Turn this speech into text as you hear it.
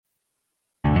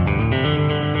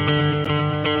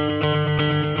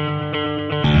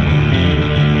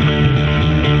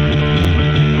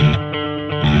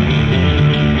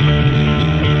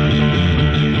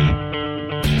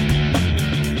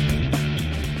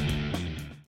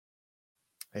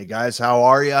Hey guys, how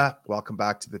are you? Welcome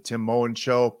back to the Tim Moen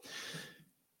Show.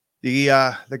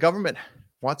 The government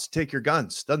wants to take your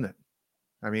guns, doesn't it?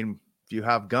 I mean, if you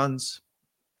have guns,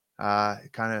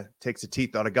 it kind of takes the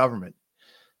teeth out of government.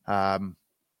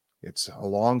 It's a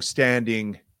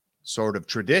long-standing sort of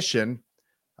tradition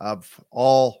of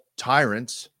all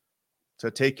tyrants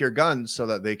to take your guns so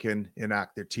that they can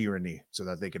enact their tyranny, so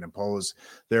that they can impose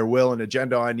their will and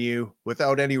agenda on you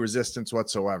without any resistance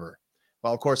whatsoever.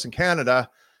 Well, of course, in Canada,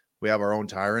 we have our own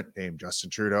tyrant named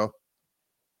Justin Trudeau.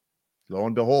 Lo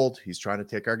and behold, he's trying to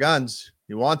take our guns.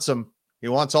 He wants them. He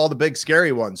wants all the big,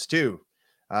 scary ones, too.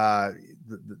 The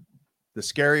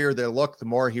scarier they look, the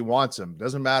more he wants them.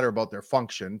 Doesn't matter about their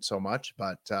function so much,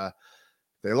 but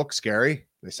they look scary.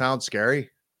 They sound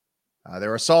scary.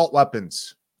 They're assault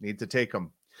weapons. Need to take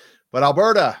them. But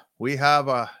Alberta, we have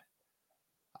a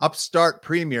upstart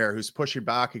premier who's pushing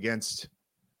back against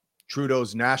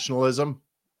Trudeau's nationalism,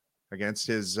 against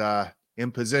his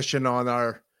imposition on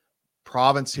our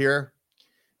province here.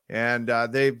 And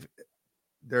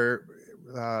they're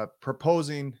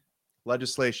proposing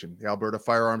legislation, the Alberta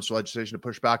firearms legislation, to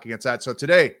push back against that. So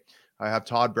today I have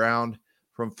Todd Brown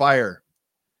from FIRE,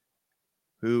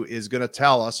 who is going to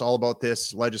tell us all about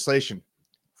this legislation.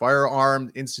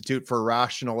 Firearm Institute for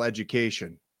Rational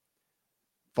Education.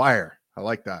 FIRE. I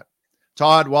like that.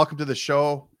 Todd, welcome to the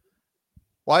show.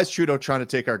 Why is Trudeau trying to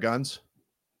take our guns?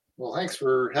 Well, thanks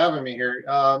for having me here.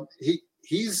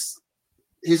 He's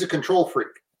a control freak,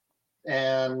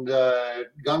 and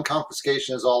gun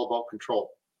confiscation is all about control.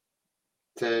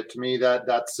 To me,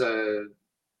 that's as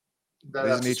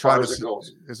far as it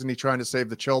goes. Isn't he trying to save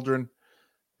the children?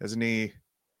 Isn't he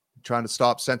trying to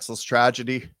stop senseless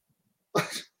tragedy?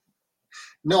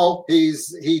 No,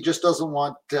 he just doesn't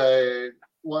want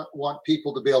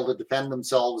people to be able to defend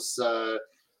themselves.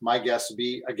 My guess would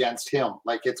be against him.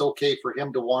 Like, it's okay for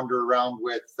him to wander around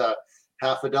with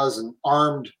half a dozen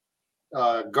armed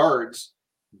guards,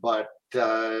 but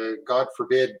God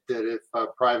forbid that if a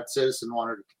private citizen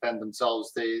wanted to defend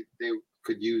themselves, they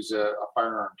could use a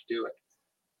firearm to do it.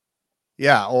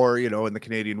 Yeah, or, in the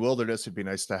Canadian wilderness, it'd be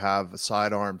nice to have a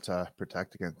sidearm to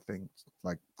protect against things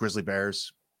like grizzly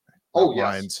bears,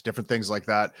 lions, yes, different things like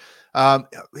that.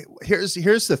 Here's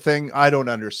the thing I don't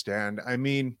understand. I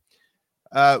mean,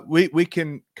 we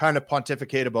can kind of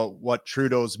pontificate about what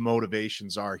Trudeau's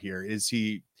motivations are here. Is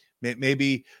he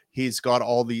maybe he's got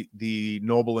all the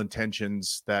noble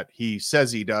intentions that he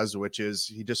says he does, which is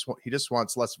he just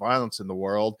wants less violence in the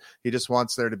world. He just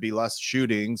wants there to be less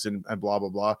shootings and blah blah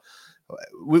blah.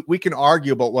 We can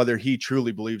argue about whether he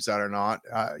truly believes that or not.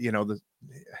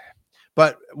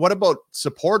 But what about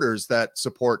supporters that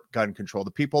support gun control?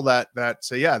 The people that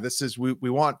say, yeah, we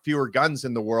want fewer guns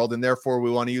in the world, and therefore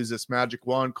we want to use this magic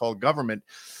wand called government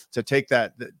to take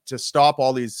that, to stop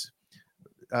all these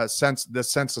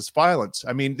senseless violence.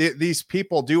 I mean, these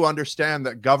people do understand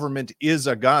that government is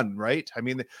a gun, right? I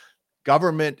mean, the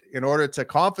government, in order to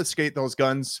confiscate those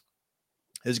guns,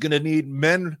 is going to need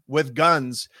men with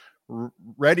guns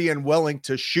ready and willing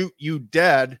to shoot you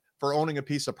dead for owning a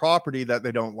piece of property that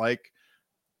they don't like.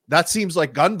 That seems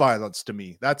like gun violence to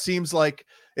me. It seems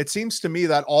to me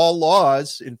that all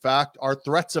laws, in fact, are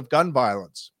threats of gun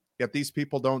violence. Yet these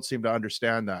people don't seem to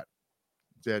understand that.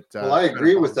 Well, I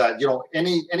agree with that.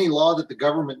 Any law that the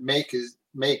government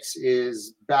makes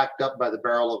is backed up by the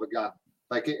barrel of a gun.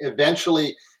 Like,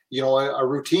 eventually, a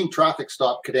routine traffic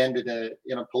stop could end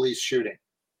in a police shooting.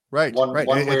 Right. One way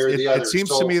or the other. It seems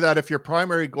to me that if your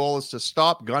primary goal is to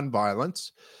stop gun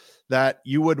violence, that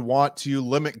you would want to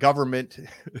limit government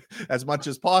as much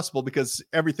as possible, because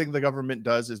everything the government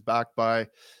does is backed by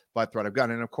threat of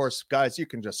gun. And of course, guys, you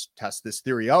can just test this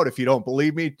theory out. If you don't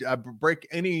believe me, break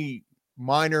any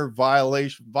minor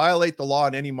violate the law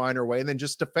in any minor way, and then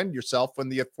just defend yourself when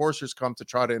the enforcers come to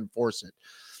try to enforce it.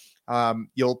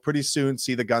 You'll pretty soon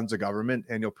see the guns of government,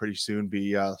 and you'll pretty soon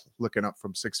be looking up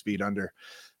from 6 feet under.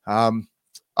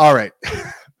 All right.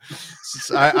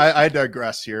 I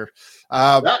digress here.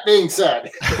 That being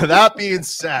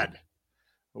said,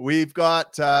 we've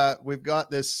got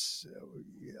this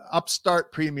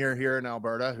upstart premier here in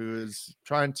Alberta who is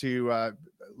trying to, at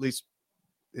least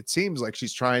it seems like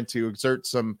she's trying to exert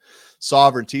some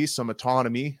sovereignty, some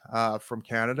autonomy from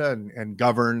Canada and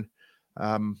govern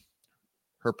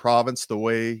her province the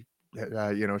way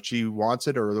she wants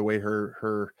it, or the way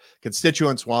her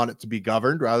constituents want it to be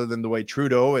governed, rather than the way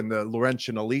Trudeau and the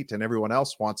Laurentian elite and everyone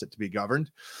else wants it to be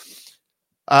governed.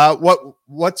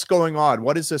 What's going on?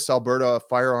 What is this Alberta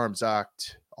Firearms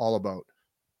Act all about?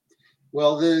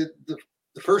 Well, the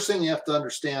first thing you have to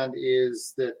understand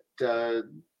is that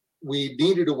we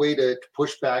needed a way to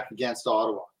push back against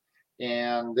Ottawa.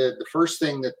 And the first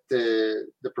thing that the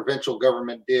provincial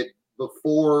government did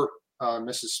before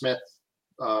Mrs. Smith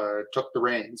took the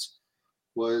reins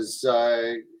was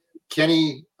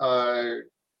Kenny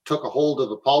took a hold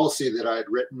of a policy that I had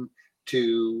written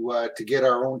to get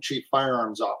our own chief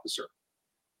firearms officer.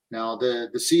 Now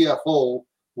the CFO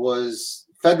was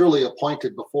federally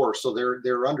appointed before, so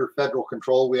they're under federal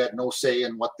control. We had no say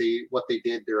in what they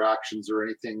did, their actions or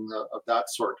anything of that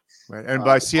sort. Right. And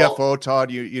by CFO, Todd,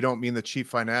 you don't mean the chief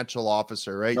financial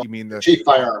officer, right? No, you mean the chief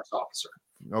firearms officer.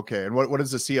 Okay. And what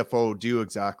does the CFO do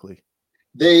exactly?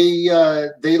 They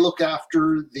look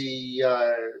after the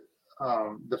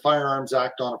Firearms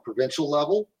Act on a provincial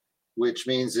level, which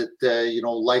means that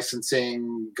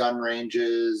licensing, gun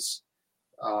ranges,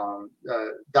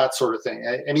 that sort of thing.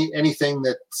 Anything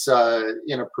that's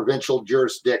in a provincial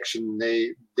jurisdiction,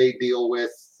 they deal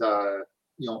with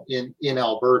in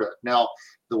Alberta. Now,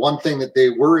 the one thing that they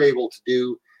were able to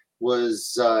do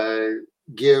was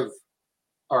give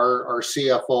our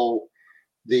CFO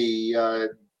the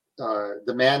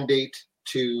mandate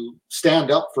to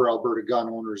stand up for Alberta gun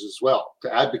owners as well,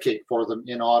 to advocate for them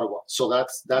in Ottawa. So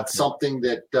that's okay. Something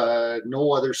that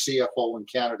no other CFO in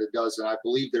Canada does, and I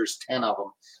believe there's 10 of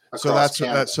them across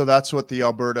Canada. So that's what the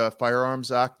Alberta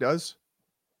Firearms Act does?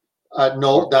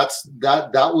 No,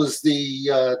 that was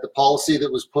the policy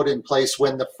that was put in place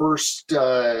when the first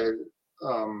time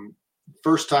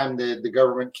the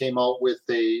government came out with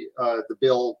the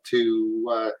bill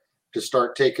to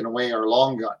start taking away our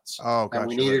long guns. Oh, gotcha. And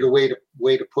we needed a way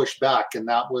to push back, and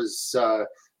that was the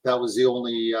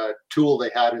only tool they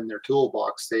had in their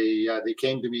toolbox. They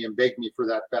came to me and begged me for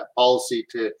that policy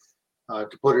to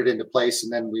put it into place,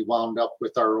 and then we wound up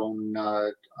with our own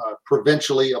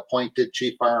provincially appointed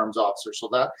chief firearms officer. So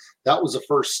that was the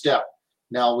first step.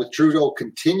 Now, with Trudeau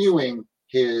continuing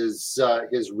his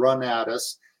run at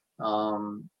us,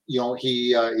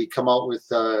 he come out with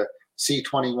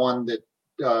C-21 that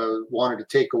wanted to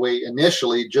take away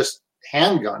initially just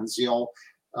handguns,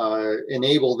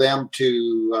 enable them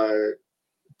to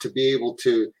be able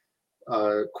to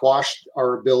quash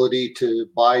our ability to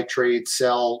buy, trade,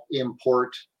 sell,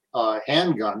 import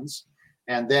handguns.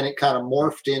 And then it kind of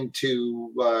morphed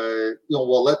into,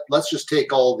 let's just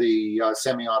take all the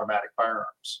semi-automatic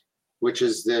firearms, which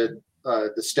is the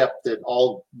step that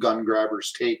all gun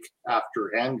grabbers take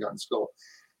after handguns go.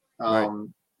 Right.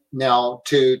 Now,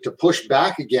 to push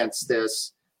back against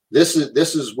this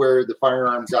is where the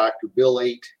Firearms Act, or Bill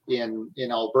 8 in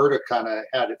Alberta, kind of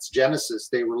had its genesis.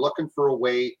 They were looking for a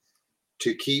way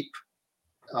to keep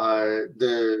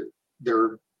the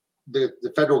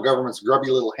federal government's grubby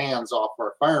little hands off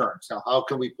our firearms. Now, how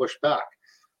can we push back?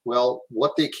 Well,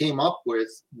 what they came up with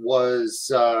was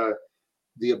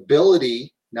the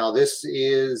ability. Now, this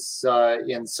is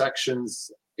in sections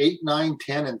 8, 9,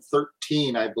 10, and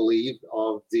 13, I believe,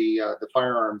 of the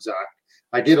Firearms Act.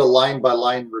 I did a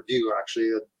line-by-line review,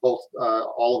 actually. Both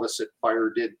all of us at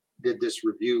Fire did this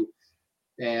review,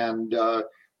 and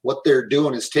what they're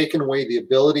doing is taking away the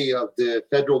ability of the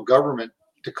federal government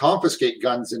to confiscate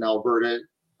guns in Alberta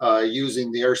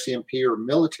using the RCMP or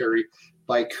military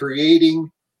by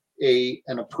creating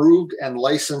an approved and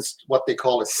licensed, what they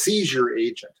call a seizure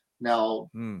agent.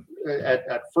 Now,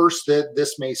 at first,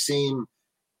 this may seem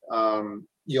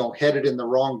headed in the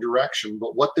wrong direction,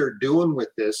 but what they're doing with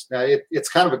this, now it's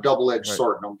kind of a double-edged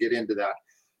sword, and I'll get into that.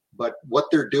 But what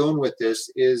they're doing with this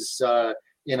is,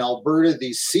 in Alberta,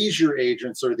 these seizure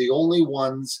agents are the only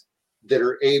ones that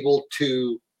are able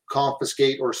to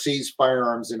confiscate or seize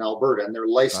firearms in Alberta, and they're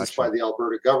licensed by the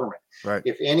Alberta government. Right.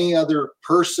 If any other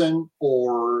person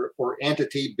or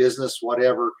entity, business,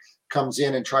 whatever, comes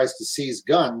in and tries to seize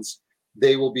guns,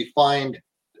 they will be fined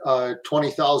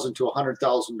 $20,000 to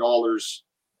 $100,000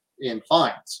 in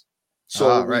fines.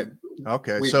 So right.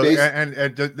 Okay. So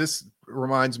and this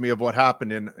reminds me of what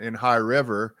happened in High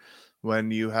River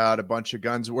when you had a bunch of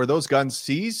guns. Were those guns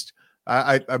seized?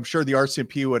 I'm sure the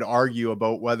RCMP would argue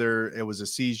about whether it was a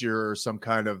seizure or some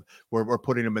kind of we're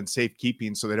putting them in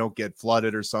safekeeping so they don't get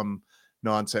flooded or some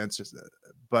nonsense.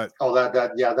 But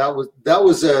that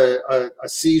was a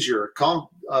seizure.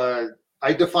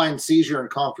 I define seizure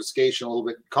and confiscation a little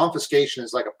bit. Confiscation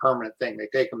is like a permanent thing. They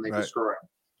take them, they destroy them.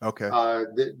 Okay.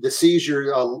 The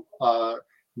seizure,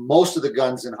 most of the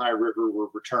guns in High River were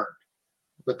returned,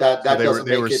 but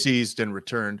they were seized and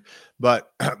returned.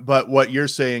 But what you're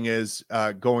saying is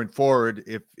going forward,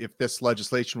 if this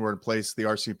legislation were in place, the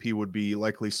RCMP would be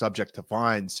likely subject to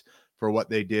fines for what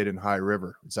they did in High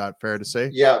River. Is that fair to say?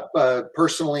 Yeah,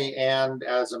 personally and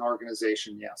as an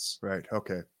organization, yes. Right.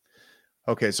 Okay.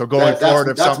 So going forward,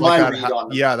 if something like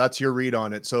that, that's your read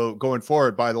on it. So going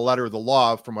forward, by the letter of the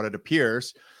law, from what it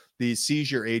appears, the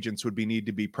seizure agents would need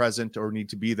to be present or need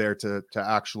to be there to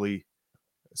actually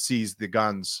seize the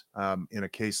guns in a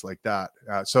case like that.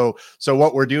 So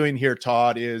what we're doing here,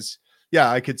 Todd, is, yeah,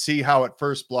 I could see how at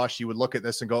first blush you would look at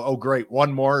this and go, oh, great,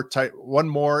 one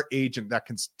more agent that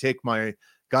can take my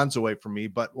guns away from me.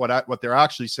 But what they're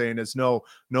actually saying is, no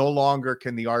longer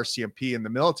can the RCMP and the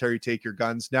military take your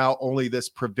guns. Now only this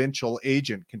provincial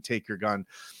agent can take your gun.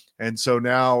 And so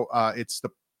now it's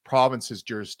the province's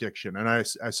jurisdiction. And I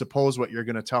suppose what you're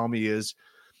going to tell me is,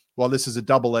 well, this is a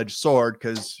double-edged sword,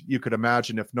 because you could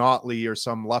imagine if Notley or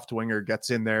some left-winger gets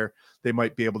in there, they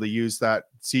might be able to use that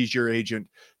seizure agent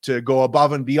to go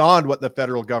above and beyond what the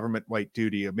federal government might do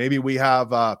to you. Maybe we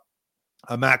have a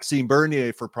Maxime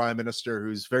Bernier for prime minister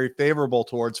who's very favorable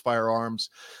towards firearms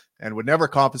and would never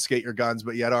confiscate your guns,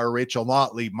 but yet our Rachel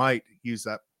Notley might use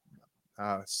that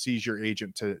seizure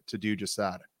agent to do just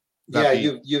that.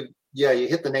 You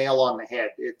hit the nail on the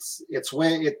head. It's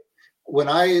when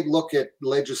I look at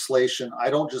legislation,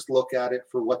 I don't just look at it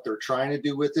for what they're trying to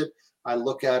do with it. I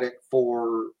look at it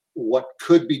for what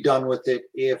could be done with it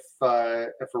if a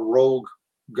rogue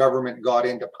government got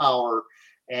into power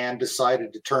and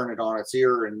decided to turn it on its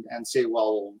ear and say,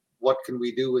 well, what can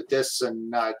we do with this,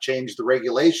 and change the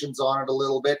regulations on it a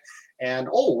little bit. And,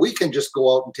 we can just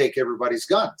go out and take everybody's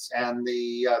guns, and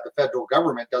the federal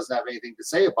government doesn't have anything to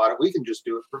say about it. We can just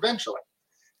do it provincially.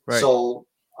 Right. So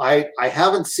I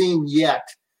haven't seen yet.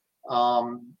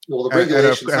 The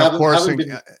regulations haven't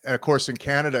been. Of course, in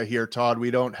Canada here, Todd,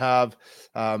 we don't have,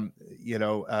 a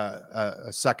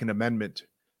Second Amendment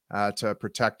to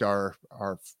protect our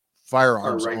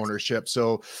firearms ownership.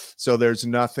 So there's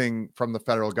nothing from the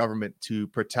federal government to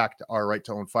protect our right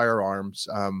to own firearms.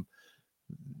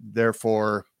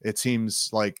 Therefore, it seems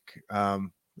like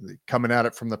coming at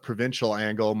it from the provincial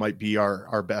angle might be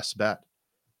our best bet.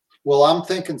 Well, I'm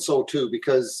thinking so too,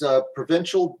 because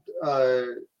provincial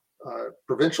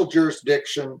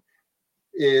jurisdiction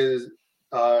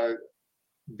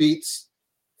beats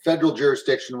federal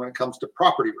jurisdiction when it comes to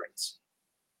property rights.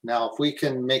 Now, if we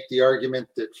can make the argument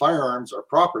that firearms are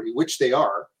property, which they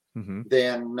are, mm-hmm.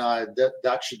 then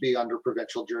that should be under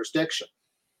provincial jurisdiction.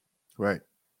 Right.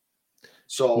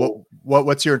 So,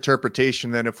 what's your interpretation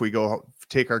then if we go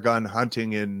take our gun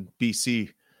hunting in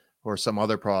BC or some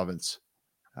other province?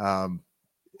 Does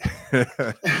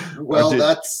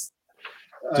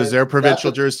their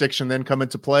provincial jurisdiction then come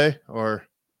into play, or?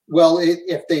 Well,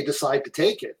 if they decide to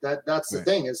take it, that's the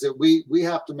thing, is that we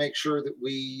have to make sure that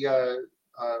we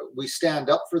stand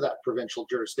up for that provincial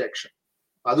jurisdiction.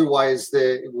 Otherwise,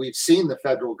 we've seen the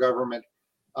federal government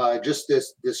just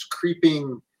this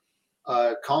creeping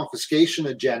confiscation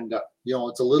agenda.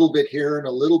 It's a little bit here and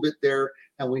a little bit there,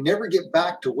 and we never get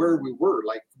back to where we were.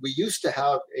 Like, we used to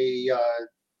have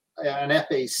an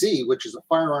FAC, which is a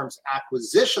firearms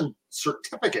acquisition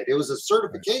certificate. It was a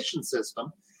certification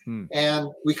system, and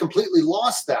we completely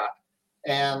lost that.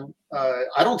 And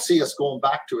I don't see us going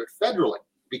back to it federally,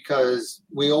 because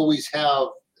we always have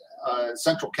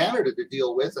Central Canada to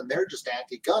deal with, and they're just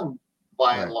anti-gun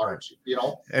by and large.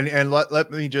 And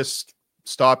let me just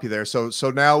stop you there. So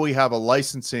now we have a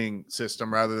licensing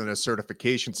system rather than a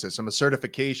certification system. A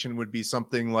certification would be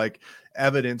something like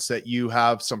evidence that you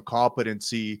have some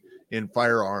competency in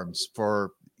firearms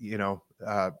for,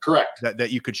 correct,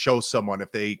 that you could show someone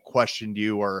if they questioned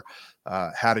you or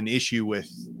had an issue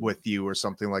with you or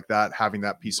something like that. Having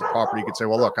that piece of property, you could say,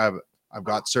 well, look, I've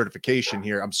got certification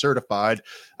here. I'm certified,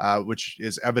 which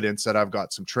is evidence that I've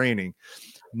got some training.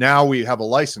 Now we have a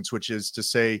license, which is to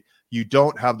say you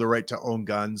don't have the right to own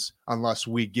guns unless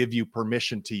we give you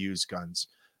permission to use guns.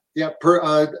 Yeah.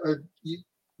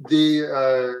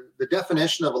 The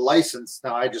definition of a license,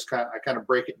 now I kind of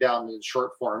break it down in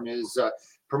short form, is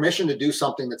permission to do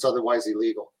something that's otherwise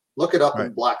illegal. Look it up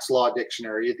in Black's Law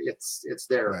Dictionary. It's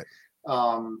there. Right.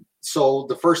 So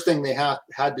the first thing they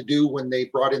had to do when they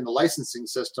brought in the licensing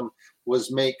system was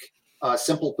make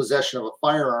simple possession of a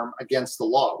firearm against the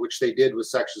law, which they did with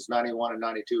sections 91 and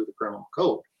 92 of the Criminal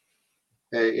Code.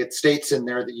 It states in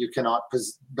there that you cannot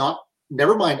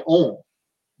own,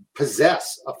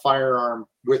 possess a firearm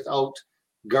without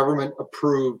government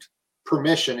approved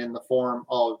permission in the form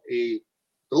of a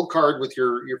little card with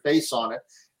your face on it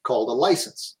called a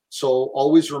license. So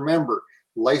always remember,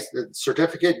 the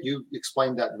certificate, you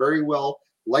explained that very well.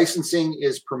 Licensing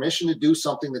is permission to do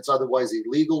something that's otherwise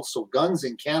illegal. So guns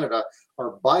in Canada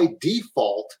are by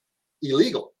default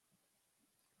illegal.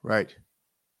 Right.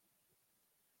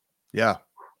 Yeah.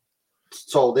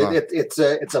 So it's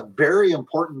a very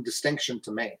important distinction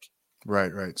to make.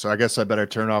 Right. So I guess I better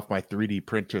turn off my 3D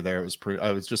printer there.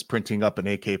 I was just printing up an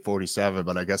AK-47,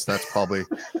 but I guess that's probably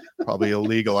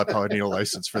illegal. I probably need a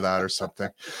license for that or something.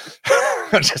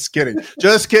 Just kidding,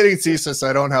 Cesus.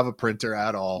 I don't have a printer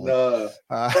at all. No.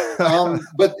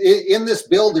 But in this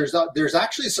bill, there's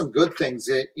actually some good things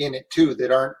in it too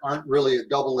that aren't really a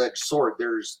double-edged sword.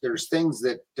 There's things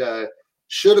that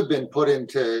should have been put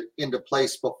into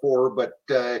place before, but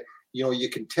you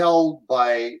can tell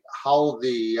by how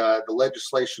the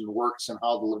legislation works and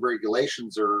how the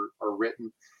regulations are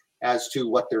written as to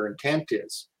what their intent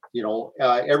is.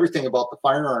 Everything about the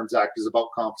Firearms Act is about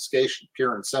confiscation,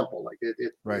 pure and simple. Like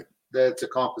right. That's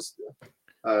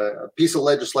a piece of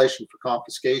legislation for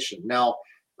confiscation. Now,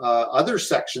 other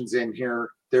sections in here,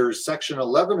 there's section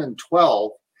 11 and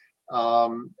 12,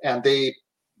 and they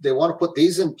want to put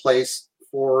these in place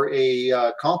for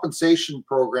a compensation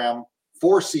program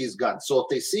for seized guns. So if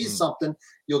they seize something,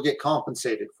 you'll get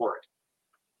compensated for it.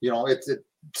 It's a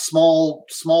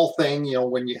small thing.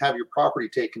 When you have your property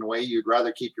taken away, you'd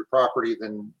rather keep your property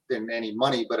than any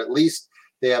money, but at least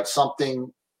they have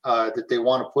something that they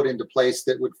want to put into place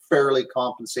that would fairly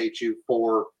compensate you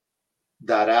for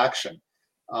that action.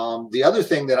 The other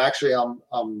thing that actually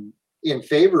I'm in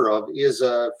favor of is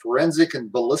forensic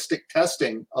and ballistic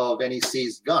testing of any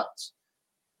seized guns,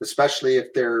 especially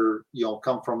if they're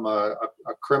come from a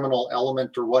criminal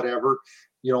element or whatever.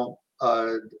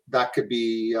 That could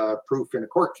be proof in a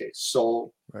court case.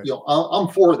 So right. I'm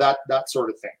for that sort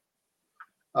of thing.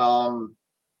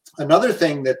 Another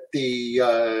thing that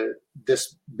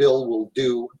this bill will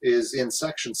do is in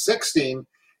section 16,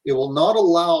 it will not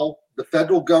allow the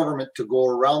federal government to go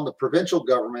around the provincial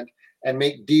government and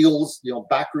make deals,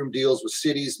 backroom deals with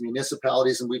cities,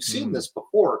 municipalities. And we've seen this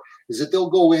before, is that they'll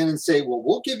go in and say, well,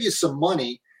 we'll give you some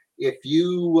money if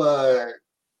you,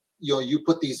 you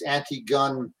put these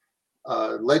anti-gun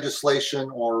legislation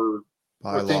or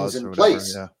things in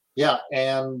place. Yeah.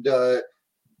 And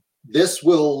this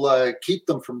will keep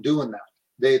them from doing that.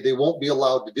 They won't be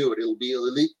allowed to do it. It'll be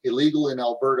illegal in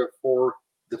Alberta for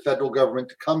the federal government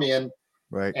to come in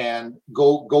right. and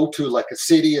go to like a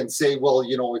city and say, well,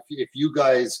 if you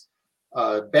guys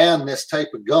ban this type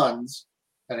of guns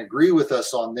and agree with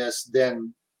us on this,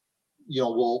 then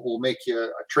we'll make you a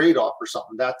trade-off or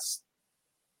something. That's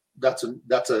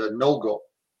a no-go.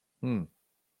 Okay.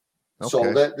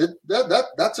 So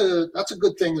that's a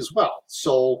good thing as well.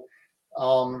 So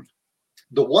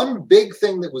the one big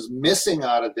thing that was missing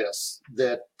out of this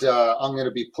that I'm going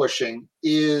to be pushing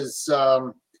is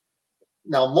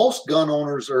now most gun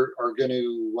owners are going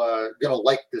to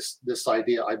like this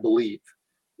idea, I believe,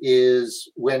 is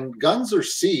when guns are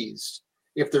seized,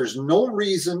 if there's no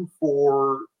reason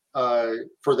for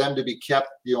them to be kept,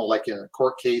 like in a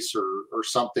court case or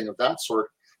something of that sort,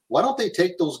 why don't they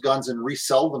take those guns and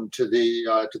resell them to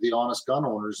the honest gun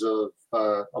owners of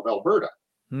Alberta?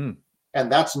 And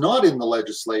that's not in the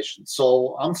legislation.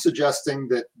 So I'm suggesting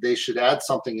that they should add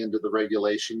something into the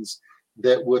regulations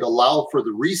that would allow for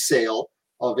the resale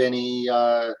of any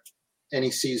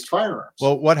seized firearms.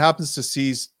 Well, what happens to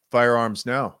seized firearms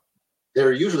now?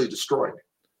 They're usually destroyed.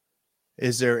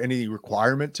 Is there any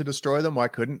requirement to destroy them? Why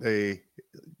couldn't they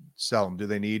sell them? Do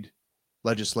they need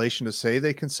legislation to say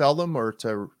they can sell them, or to,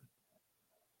 you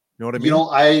know what I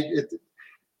mean?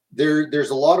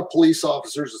 There's a lot of police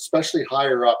officers, especially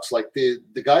higher ups, like the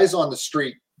guys on the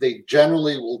street. They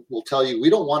generally will tell you, we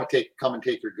don't want to come and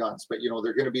take your guns, but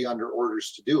they're going to be under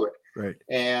orders to do it. Right.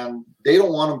 And they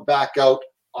don't want them back out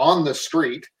on the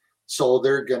street, so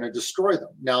they're going to destroy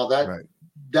them. Now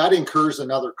that incurs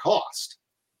another cost.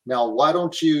 Now, why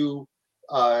don't you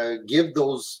give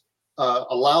those,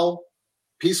 allow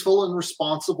peaceful and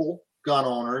responsible gun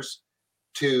owners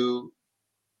to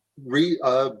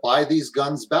buy these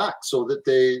guns back so that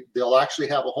they'll actually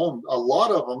have a home. A lot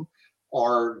of them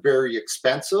are very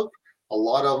expensive. A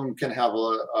lot of them can have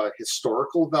a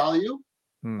historical value,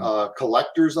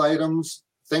 collector's items,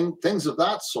 things of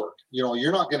that sort.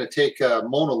 You're not going to take a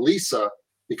Mona Lisa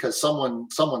because someone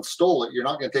stole it. You're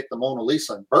not going to take the Mona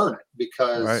Lisa and burn it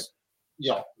because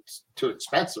it's too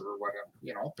expensive or whatever.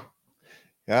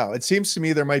 Yeah, it seems to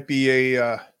me there might be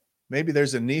maybe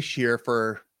there's a niche here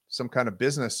for some kind of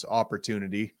business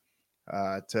opportunity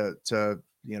to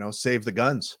save the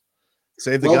guns,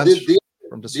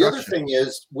 from destruction. The other thing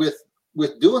is with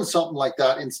doing something like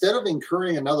that, instead of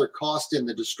incurring another cost in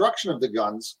the destruction of the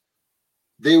guns,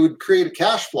 they would create a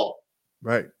cash flow.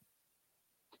 Right.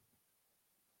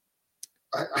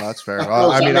 That's fair.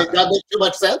 That makes too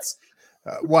much sense.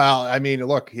 Well, I mean,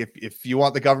 look, if you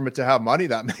want the government to have money,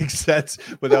 that makes sense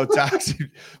without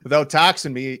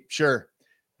taxing me. Sure.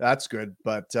 That's good.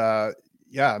 But,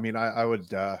 yeah, I mean, I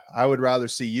would rather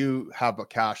see you have a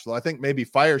cash flow. I think maybe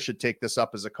fire should take this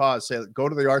up as a cause. Say, go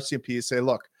to the RCMP, say,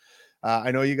 look,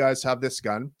 I know you guys have this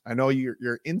gun. I know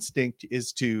your instinct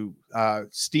is to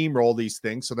steamroll these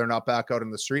things so they're not back out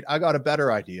in the street. I got a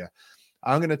better idea.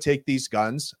 I'm going to take these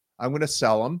guns. I'm going to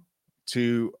sell them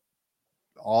to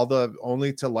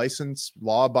only to licensed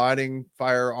law-abiding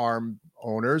firearm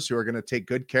owners who are going to take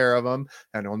good care of them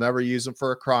and will never use them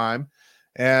for a crime.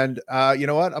 And you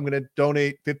know what? I'm going to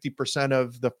donate 50%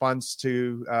 of the funds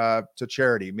to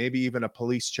charity, maybe even a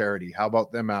police charity. How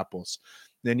about them apples?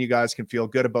 Then you guys can feel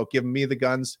good about giving me the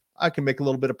guns. I can make a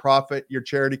little bit of profit. Your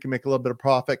charity can make a little bit of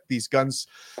profit. These guns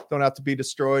don't have to be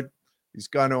destroyed. These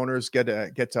gun owners get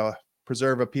to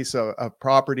preserve a piece of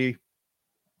property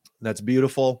that's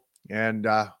beautiful. And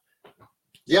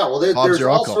yeah, well, there's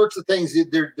all sorts of things.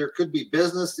 There could be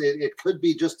business. It could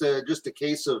be just a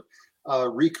case of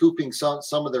recouping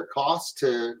some of their costs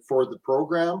for the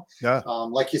program. Yeah,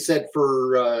 like you said,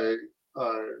 for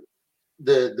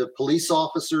the police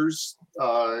officers,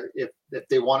 if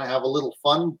they want to have a little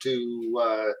fun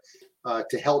to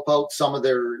help out some of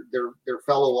their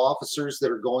fellow officers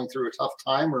that are going through a tough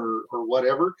time or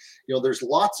whatever, there's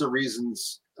lots of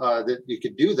reasons that you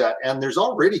could do that, and there's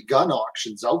already gun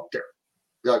auctions out there,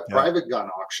 like private gun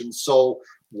auctions. So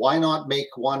why not make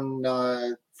one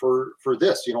for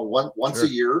this? Once sure. a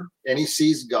year, any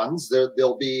seized guns,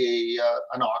 there'll be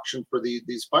an auction for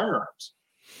these firearms.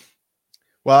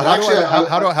 Well,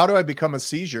 how do I become a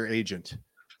seizure agent?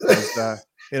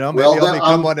 Maybe I'll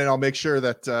become one, and I'll make sure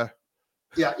that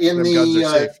in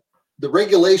the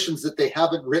regulations that they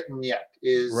haven't written yet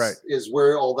is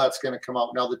where all that's going to come out.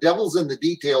 Now, the devil's in the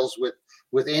details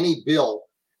with any bill,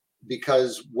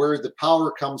 because where the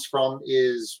power comes from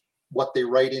is what they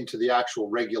write into the actual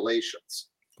regulations.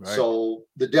 Right. So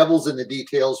the devil's in the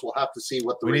details. We'll have to see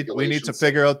what we need to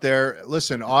figure out there.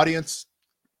 Listen, audience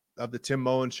of the Tim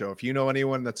Moen Show, if you know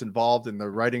anyone that's involved in the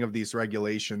writing of these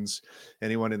regulations,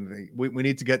 anyone we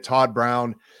need to get Todd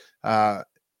Brown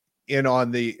in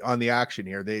on the action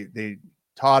here.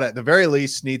 Todd, at the very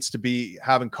least, needs to be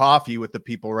having coffee with the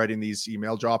people writing these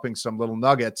emails, dropping some little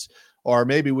nuggets, or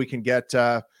maybe we can get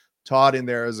Todd in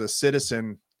there as a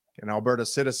citizen, an Alberta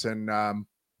citizen,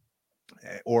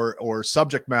 or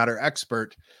subject matter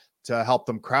expert to help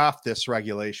them craft this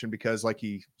regulation, because like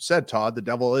he said, Todd, the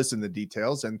devil is in the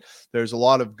details, and there's a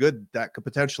lot of good that could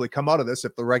potentially come out of this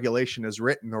if the regulation is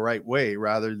written the right way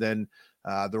rather than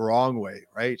the wrong way,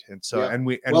 right? And so,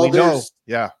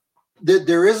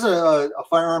 there is a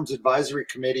firearms advisory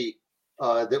committee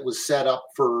that was set up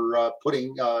for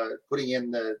putting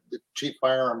in the chief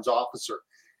firearms officer,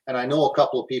 and I know a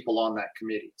couple of people on that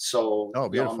committee. So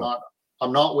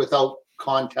I'm not without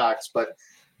contacts, but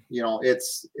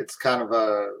it's kind of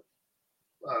a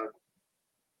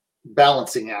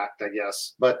balancing act, I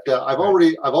guess. But I've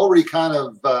already kind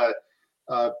of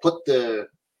put the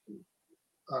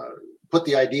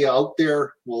idea out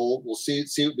there. We'll see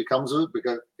what becomes of it.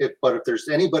 Because if there's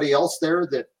anybody else there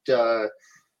that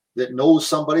knows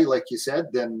somebody, like you said,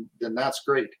 then that's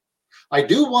great. I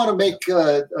do want to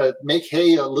make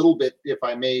hay a little bit, if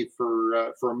I may, for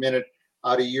a minute,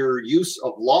 out of your use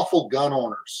of lawful gun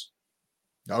owners.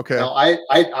 Okay. Now, I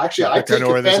take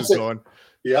offense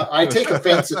I take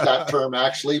offense at that term,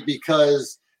 actually,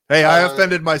 because hey, I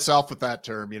offended myself with that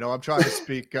term. I'm trying to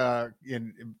speak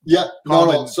in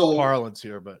common parlance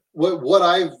here, but what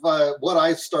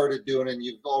I've started doing, and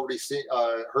you've already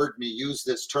heard me use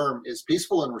this term, is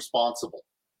peaceful and responsible.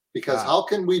 Because how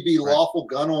can we be lawful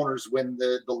gun owners when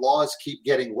the laws keep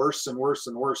getting worse and worse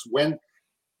and worse?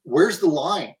 Where's the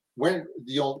line? When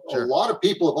a lot of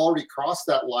people have already crossed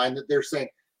that line, that they're saying,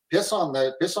 piss on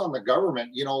the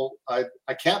government. I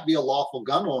can't be a lawful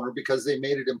gun owner because they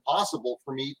made it impossible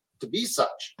for me to be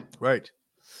such. Right.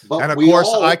 But and of course,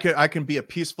 I can be a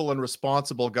peaceful and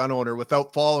responsible gun owner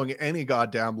without following any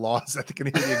goddamn laws that the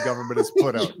Canadian government has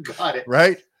put out. You got it.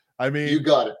 Right. I mean, you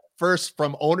got it. First,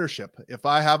 from ownership. If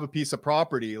I have a piece of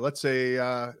property, let's say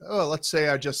I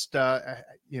just,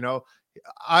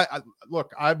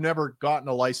 look, I've never gotten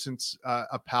a license,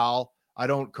 a PAL. I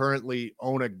don't currently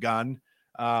own a gun.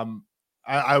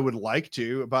 I would like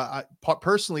to, but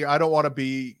personally, I don't want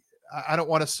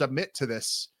to submit to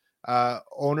this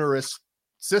onerous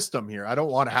system here. I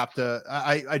don't want to have to,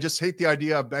 I just hate the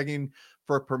idea of begging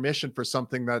for permission for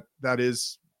something that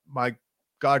is my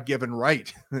God-given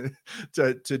right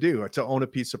to own a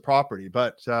piece of property.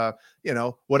 But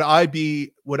would I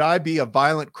be a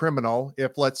violent criminal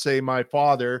if, let's say, my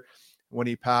father, when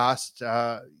he passed,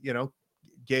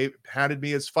 handed me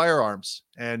his firearms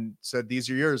and said, "These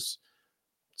are yours,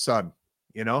 son,"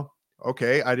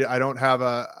 okay, I don't have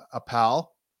a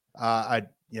pal.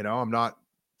 I'm not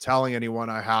telling anyone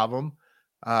I have them.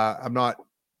 I'm not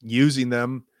using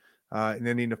them in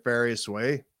any nefarious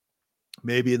way.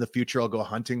 Maybe in the future I'll go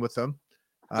hunting with them.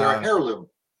 They're an heirloom.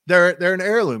 They're an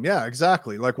heirloom. Yeah,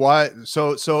 exactly. Like why?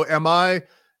 So am I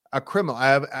a criminal?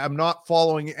 I'm not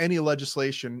following any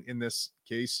legislation in this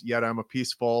case, yet I'm a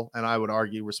peaceful and I would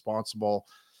argue responsible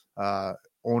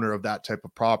owner of that type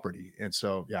of property. And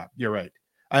so, yeah, you're right.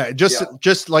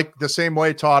 Just like the same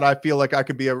way, Todd, I feel like I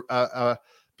could be a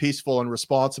peaceful and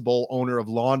responsible owner of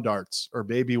lawn darts or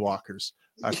baby walkers.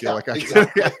 I feel like I could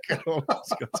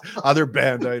almost go to other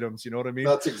band items. You know what I mean?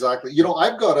 That's exactly. You know,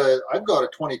 I've got a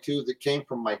 22 that came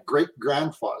from my great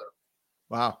grandfather.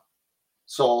 Wow.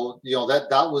 So, you know, that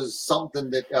was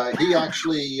something that he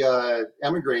actually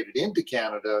emigrated into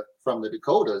Canada from the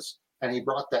Dakotas, and he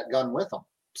brought that gun with him.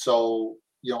 So,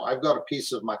 you know, I've got a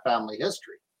piece of my family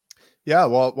history. Yeah,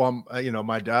 well,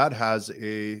 my dad has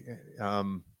a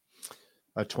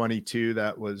 22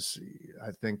 that was,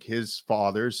 I think, his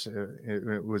father's.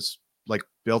 It was like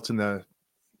built in the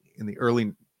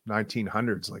early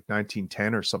 1900s, like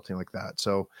 1910 or something like that.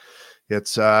 So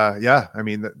it's I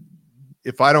mean,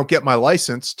 if I don't get my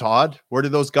license, Todd, where do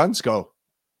those guns go?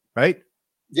 Right?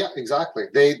 Yeah, exactly.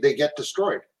 They get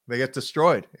destroyed. They get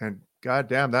destroyed, and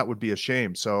goddamn, that would be a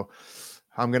shame. So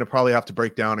I'm going to probably have to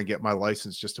break down and get my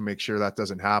license just to make sure that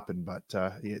doesn't happen. But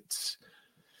it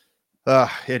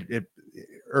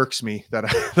irks me that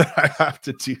I have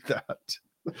to do that.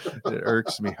 It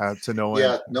irks me to know.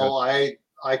 Yeah, no, I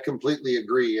completely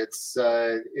agree. It's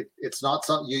not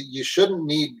something you shouldn't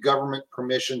need government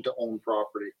permission to own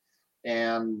property.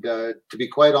 And to be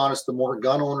quite honest, the more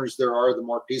gun owners there are, the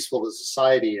more peaceful the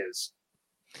society is.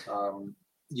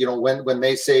 You know, when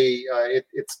they say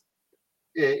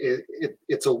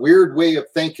it's a weird way of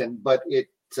thinking, but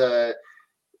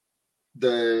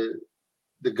the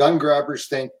gun grabbers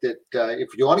think that if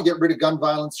you want to get rid of gun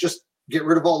violence, just get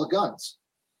rid of all the guns.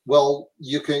 Well,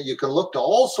 you can look to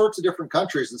all sorts of different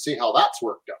countries and see how that's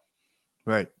worked out.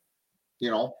 Right.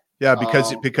 You know. Yeah,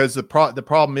 because the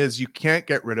problem is you can't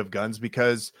get rid of guns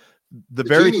because the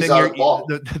very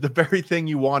thing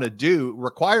you want to do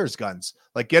requires guns.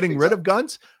 Like getting rid of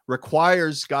guns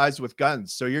requires guys with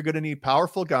guns. So you're going to need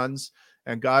powerful guns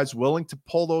and guys willing to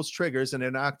pull those triggers and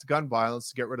enact gun violence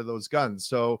to get rid of those guns.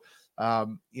 So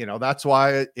that's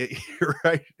why you're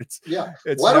right.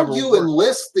 Why don't you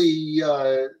enlist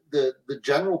the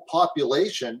general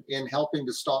population in helping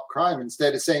to stop crime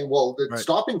instead of saying, well,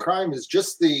 stopping crime is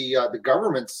just the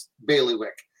government's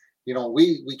bailiwick. You know,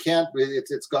 we can't.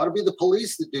 It's got to be the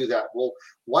police that do that. Well,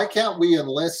 why can't we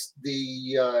enlist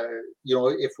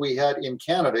if we had in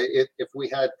Canada, if we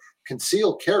had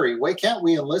concealed carry, why can't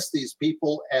we enlist these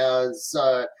people as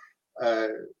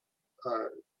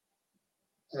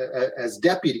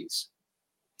deputies?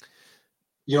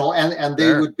 You know, and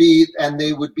they would be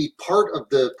part of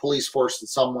the police force in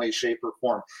some way, shape, or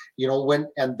form. You know,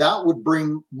 and that would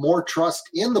bring more trust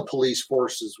in the police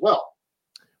force as well.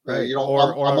 Right.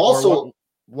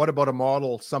 What about a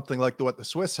model, something like what the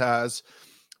Swiss has,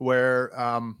 where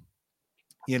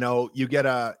you get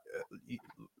I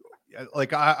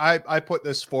put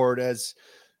this forward as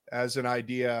an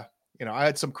idea. You know, I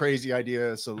had some crazy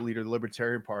ideas as a leader of the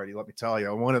Libertarian Party, let me tell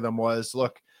you. One of them was,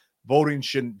 look, voting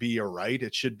shouldn't be a right.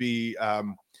 It should be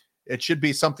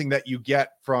something that you get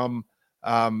from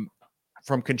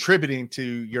contributing to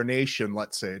your nation,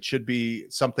 let's say. It should be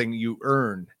something you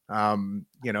earn.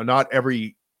 Not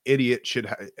every idiot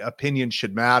opinion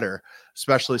should matter,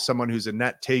 especially someone who's a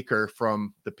net taker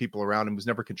from the people around him who's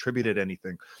never contributed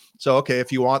anything. So, okay,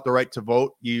 if you want the right to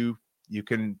vote, you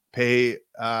can pay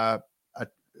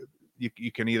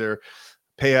you can either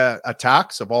pay a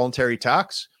tax, a voluntary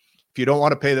tax. If you don't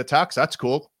want to pay the tax, that's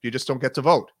cool. You just don't get to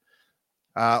vote.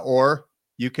 Or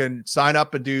you can sign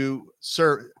up and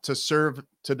serve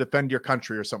to defend your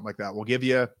country or something like that. We'll give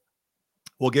you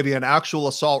an actual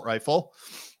assault rifle,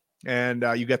 and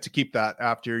you get to keep that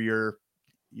after your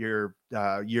year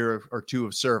or two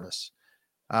of service.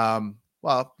 Or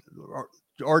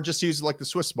just use like the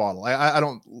Swiss model. I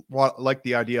don't like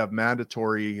the idea of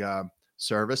mandatory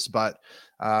service, but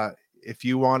if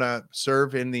you want to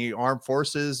serve in the armed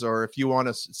forces, or if you want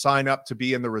to sign up to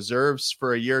be in the reserves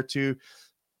for a year or two,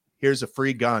 here's a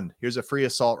free gun. Here's a free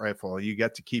assault rifle. You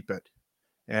get to keep it.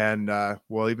 And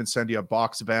we'll even send you a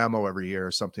box of ammo every year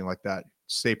or something like that.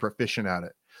 Stay proficient at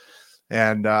it.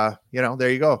 And,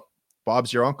 there you go.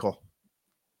 Bob's your uncle.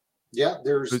 Yeah,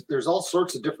 there's all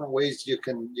sorts of different ways you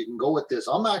can go with this.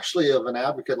 I'm actually of an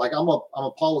advocate. Like I'm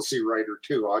a policy writer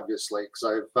too, obviously,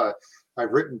 because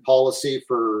I've written policy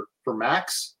for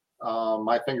Max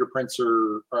My fingerprints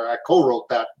or I co-wrote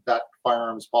that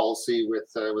firearms policy with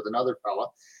another fella,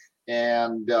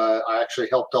 and I actually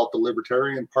helped out the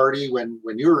Libertarian Party when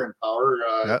you were in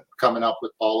power, coming up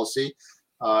with policy.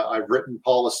 I've written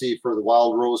policy for the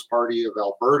Wild Rose Party of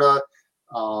Alberta,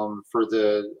 for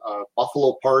the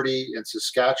Buffalo Party in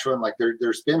Saskatchewan. Like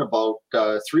there's been about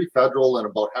 3 federal and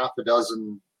about half a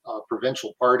dozen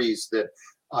provincial parties that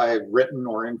I've written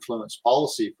or influenced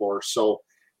policy for. So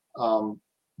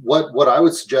what I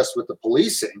would suggest with the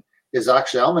policing is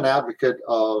actually I'm an advocate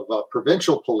of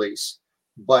provincial police,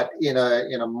 but in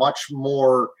a much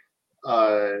more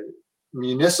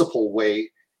municipal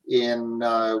way.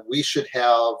 We should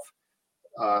have.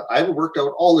 I haven't worked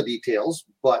out all the details,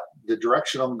 but the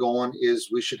direction I'm going is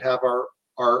we should have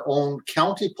our own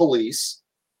county police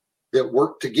that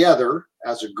work together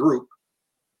as a group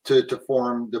to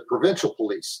form the provincial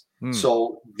police.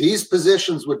 So these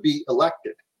positions would be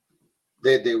elected.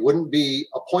 They wouldn't be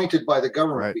appointed by the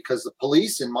government, because the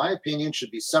police, in my opinion,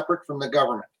 should be separate from the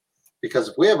government. Because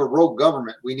if we have a rogue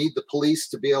government, we need the police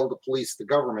to be able to police the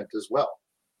government as well.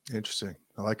 Interesting.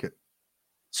 I like it.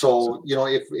 So,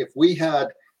 if we had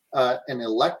an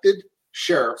elected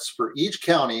sheriffs for each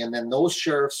county, and then those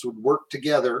sheriffs would work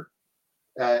together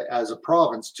as a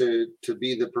province to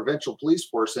be the provincial police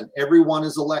force, and everyone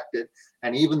is elected,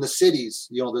 and even the cities,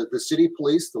 the city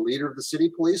police, the leader of the city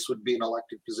police would be an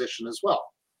elected position as well.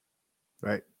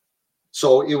 Right.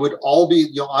 So it would all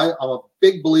be, I'm a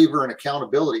big believer in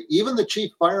accountability. Even the chief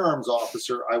firearms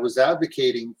officer, I was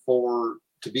advocating for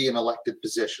to be an elected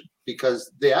position,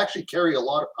 because they actually carry a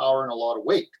lot of power and a lot of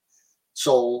weight.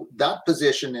 So that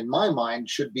position, in my mind,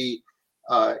 should be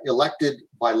elected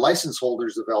by license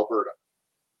holders of Alberta.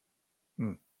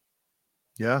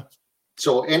 Yeah.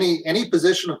 So any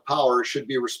position of power should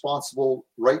be responsible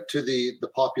right to the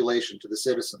population, to the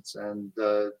citizens. And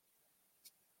I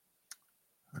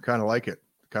kind of like it.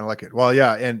 Well,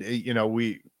 yeah. And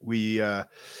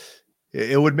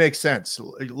it would make sense.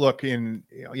 Look, as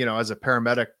a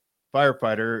paramedic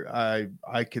firefighter,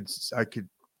 I could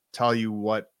tell you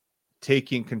what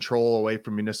taking control away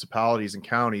from municipalities and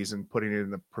counties and putting it in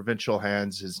the provincial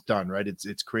hands has done, right?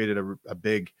 It's created a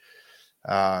big,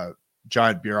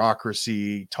 giant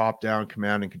bureaucracy, top-down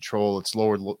command and control. It's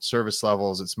lowered service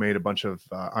levels. It's made a bunch of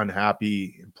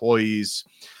unhappy employees.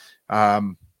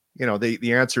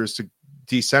 The answer is to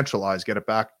decentralize, get it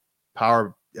back,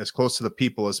 power as close to the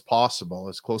people as possible,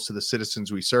 as close to the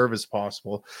citizens we serve as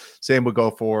possible. Same would go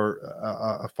for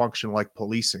a function like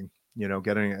policing,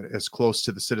 getting it as close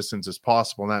to the citizens as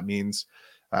possible. And that means,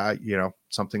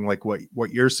 something like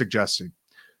what you're suggesting,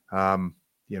 if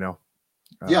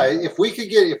we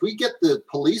get the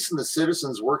police and the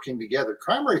citizens working together,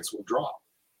 crime rates will drop.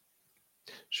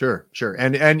 Sure.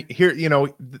 And here,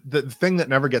 the thing that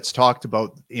never gets talked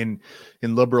about in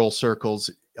liberal circles,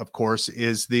 of course,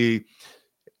 is the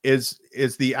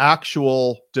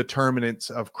actual determinants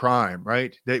of crime,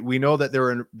 right? That we know that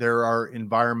there are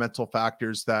environmental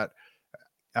factors that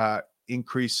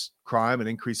increase crime and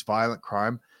increase violent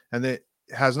crime, and that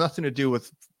has nothing to do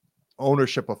with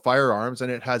ownership of firearms,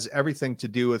 and it has everything to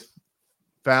do with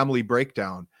family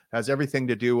breakdown. It has everything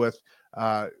to do with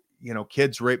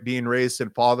kids being raised in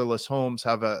fatherless homes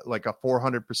have a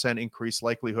 400% increased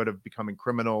likelihood of becoming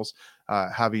criminals,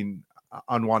 having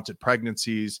unwanted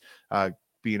pregnancies,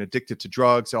 being addicted to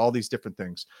drugs, all these different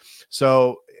things.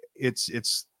 So it's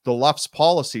the left's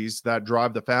policies that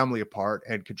drive the family apart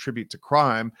and contribute to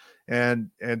crime. And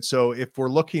so if we're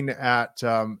looking at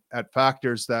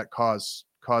factors that cause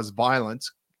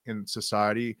violence in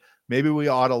society, maybe we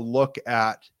ought to look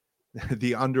at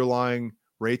the underlying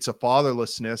rates of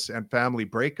fatherlessness and family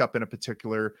breakup in a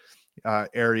particular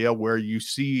area where you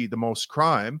see the most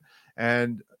crime,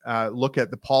 and look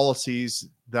at the policies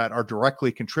that are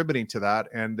directly contributing to that.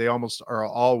 And they almost are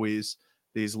always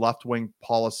these left-wing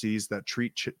policies that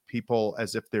treat people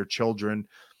as if they're children,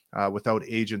 without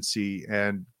agency,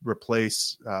 and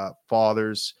replace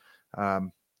fathers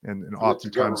and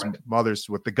oftentimes mothers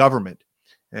with the government.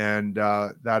 And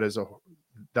that is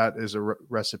a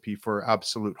recipe for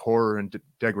absolute horror and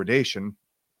degradation,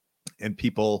 and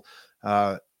people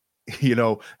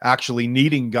actually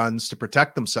needing guns to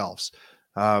protect themselves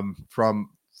from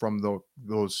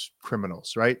those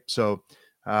criminals, right? So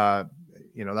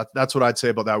that's what I'd say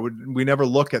about that. We never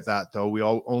look at that, though. We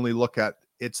only look at,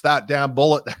 it's that damn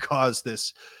bullet that caused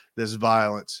this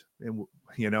violence,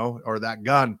 or that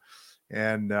gun.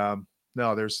 And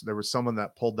no, there was someone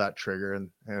that pulled that trigger,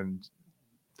 and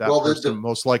that person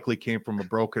most likely came from a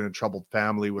broken and troubled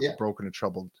family with a broken and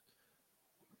troubled.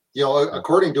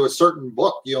 According to a certain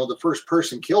book, the first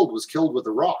person killed was killed with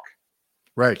a rock.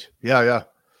 Right. Yeah.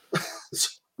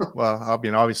 Well, I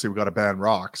mean, obviously we got to ban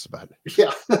rocks, but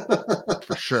Yeah,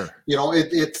 for sure.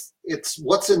 it's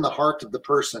what's in the heart of the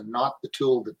person, not the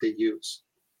tool that they use.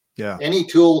 Yeah. Any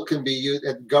tool can be used,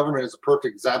 and government is a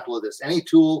perfect example of this. Any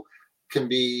tool can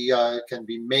be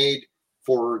made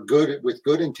for good, with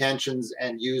good intentions,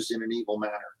 and used in an evil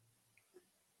manner.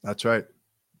 That's right.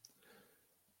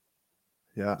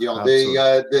 Yeah.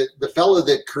 The fellow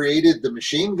that created the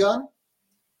machine gun,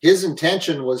 his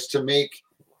intention was to make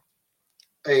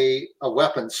a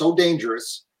weapon so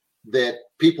dangerous that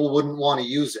people wouldn't want to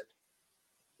use it.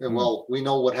 And well, we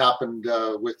know what happened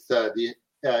with the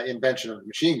invention of the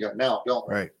machine gun now, don't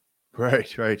we?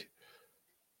 Right.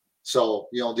 So,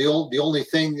 the only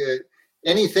thing,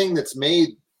 anything that's made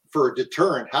for a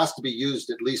deterrent has to be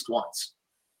used at least once.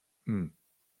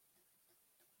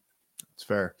 It's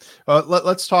fair.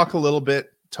 Let's talk a little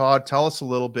bit. Todd, tell us a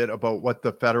little bit about what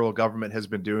the federal government has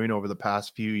been doing over the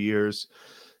past few years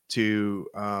to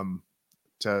that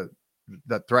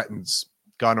threatens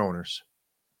gun owners.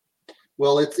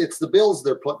 Well, it's the bills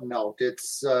they're putting out.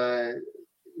 It's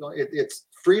it's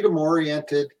freedom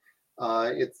oriented.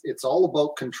 It's all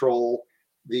about control.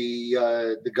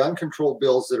 The gun control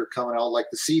bills that are coming out, like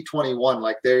the C-21,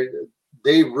 like they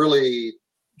really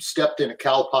stepped in a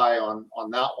cow pie on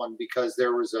that one, because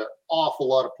there was an awful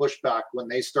lot of pushback when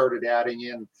they started adding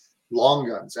in long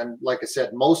guns. And like I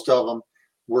said, most of them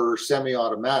were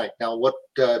semi-automatic. Now, what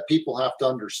people have to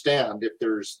understand, if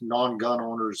there's non-gun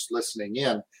owners listening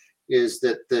in, is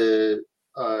that the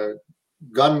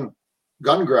gun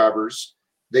grabbers,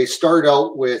 they start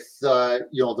out with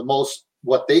the most,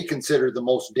 what they consider the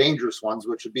most dangerous ones,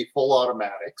 which would be full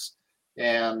automatics,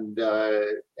 and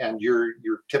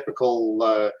your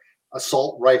typical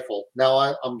assault rifle.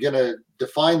 Now I'm going to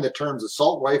define the terms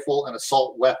assault rifle and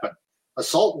assault weapon.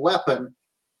 Assault weapon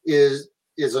is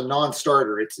a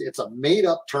non-starter. It's a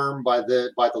made-up term by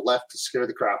the left to scare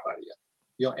the crap out of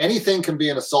you. Anything can be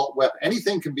an assault weapon.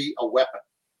 Anything can be a weapon.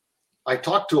 I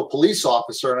talked to a police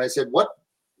officer and I said, what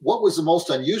was the most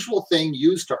unusual thing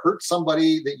used to hurt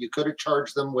somebody that you could have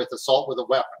charged them with assault with a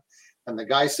weapon? And the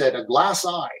guy said, a glass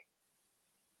eye.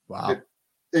 Wow.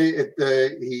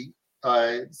 He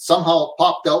somehow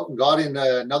popped out and got in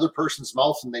another person's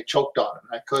mouth and they choked on it.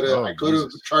 I could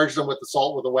have charged them with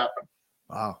assault with a weapon.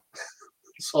 Wow.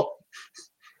 So,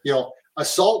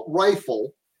 assault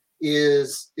rifle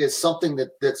is something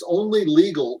that's only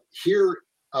legal here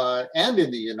and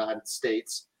in the United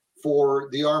States for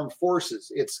the armed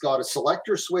forces. It's got a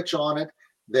selector switch on it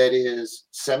that is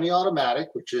semi-automatic,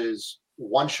 which is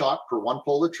one shot per one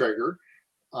pull the trigger,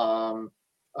 a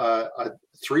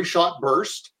 3-shot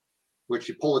burst, which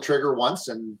you pull the trigger once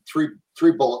and three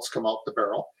bullets come out the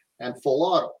barrel, and full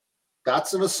auto.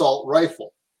 That's an assault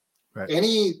rifle. Right.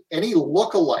 Any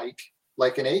look-alike,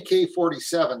 like an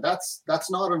AK-47, that's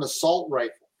not an assault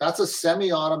rifle. That's a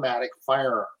semi-automatic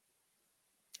firearm.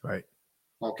 Right.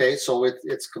 Okay, so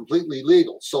it's completely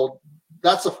legal. So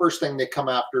that's the first thing they come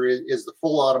after is the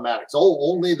full automatics. Oh,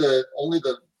 only the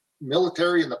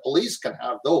military and the police can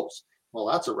have those. Well,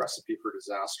 that's a recipe for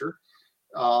disaster.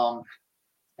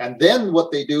 And then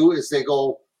what they do is they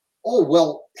go, oh,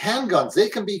 well, handguns, they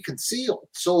can be concealed,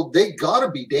 so they got to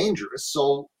be dangerous.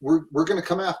 So we're going to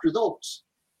come after those.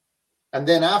 And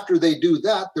then after they do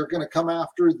that, they're going to come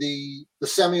after the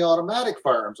semi-automatic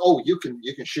firearms. Oh, you can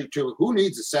shoot too. Who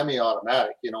needs a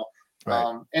semi-automatic?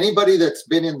 Right. Anybody that's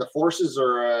been in the forces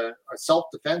or a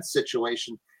self-defense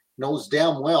situation knows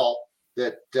damn well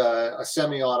that a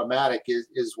semi-automatic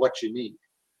is what you need.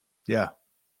 Yeah.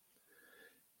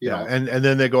 You know? And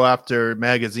then they go after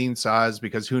magazine size,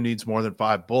 because who needs more than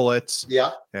 5 bullets?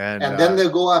 Yeah. And then they'll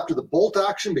go after the bolt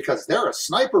action, because they're a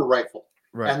sniper rifle.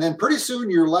 Right. And then pretty soon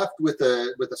you're left with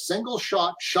a single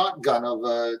shot shotgun of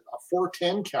a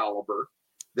 .410 caliber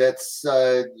that's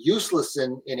useless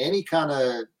in any kind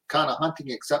of hunting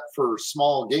except for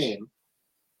small game.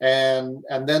 And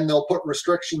then they'll put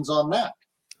restrictions on that.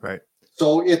 Right.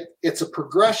 So it's a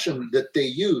progression that they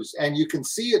use, and you can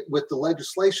see it with the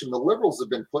legislation the Liberals have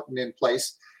been putting in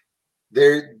place.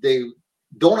 They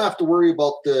don't have to worry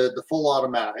about the full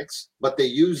automatics, but they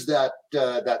use that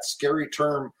scary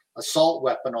term assault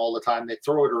weapon all the time. They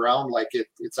throw it around like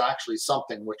it's actually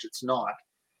something, which it's not.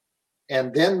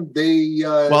 And then they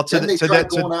to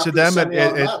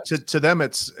them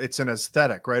it's an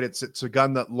aesthetic, right? It's a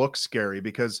gun that looks scary,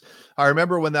 because I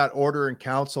remember when that order in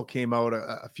council came out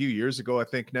a few years ago, I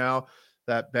think now,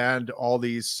 that banned all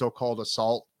these so-called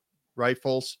assault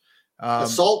rifles,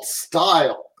 assault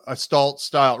style,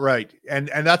 right? And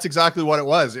that's exactly what it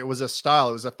was. It was a style.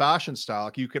 It was a fashion style.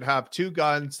 Like, you could have two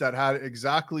guns that had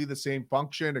exactly the same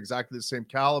function, exactly the same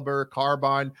caliber,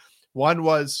 carbine. One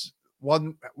was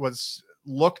one was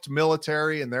looked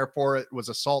military and therefore it was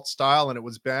assault style and it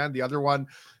was banned. The other one,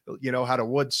 had a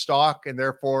wood stock and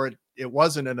therefore it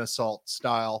wasn't an assault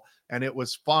style and it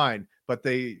was fine. But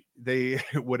they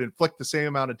would inflict the same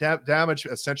amount of damage,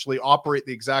 essentially operate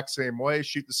the exact same way,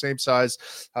 shoot the same size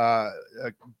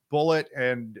bullet,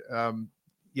 and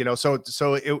this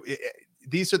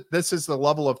is the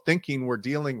level of thinking we're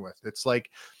dealing with. It's like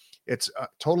it's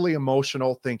totally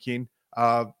emotional thinking.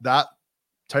 That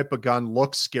type of gun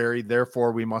looks scary,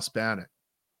 therefore we must ban it.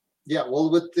 Yeah, well,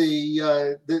 with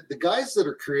the guys that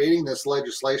are creating this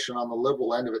legislation on the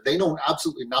liberal end of it, they know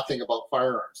absolutely nothing about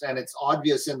firearms, and it's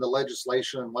obvious in the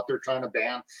legislation and what they're trying to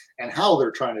ban and how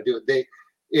they're trying to do it.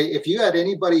 If you had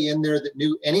anybody in there that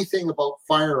knew anything about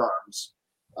firearms,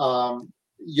 looks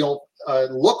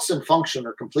and function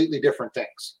are completely different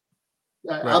things.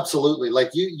 Right. Absolutely,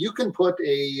 like you can put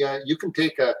you can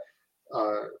take a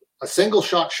single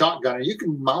shot shotgun, and you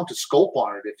can mount a scope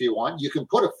on it if you want. You can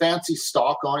put a fancy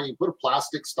stock on it. You can put a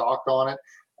plastic stock on it.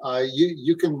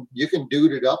 You can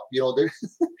dude it up.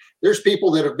 There's people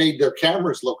that have made their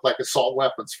cameras look like assault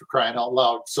weapons, for crying out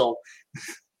loud. So,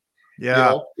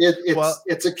 yeah,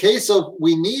 it's a case of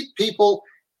we need people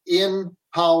in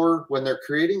power when they're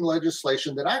creating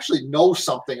legislation that actually know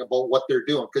something about what they're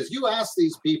doing. Because you ask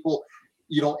these people,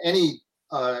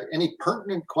 any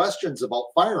pertinent questions about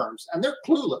firearms, and they're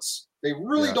clueless. They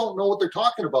really don't know what they're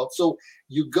talking about. So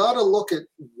you got to look at,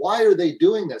 why are they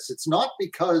doing this? It's not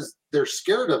because they're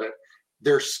scared of it.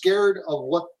 They're scared of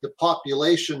what the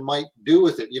population might do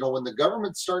with it. When the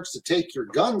government starts to take your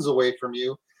guns away from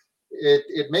you,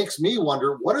 it makes me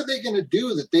wonder, what are they going to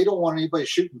do that they don't want anybody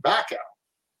shooting back at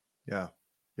them?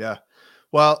 Yeah.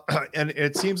 Well, and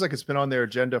it seems like it's been on their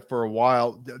agenda for a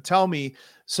while. Tell me,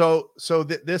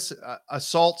 this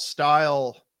assault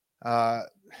style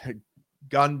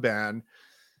gun ban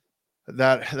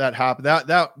that happened,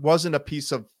 that wasn't a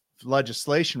piece of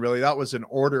legislation, really. That was an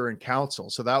order in council.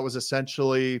 So that was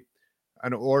essentially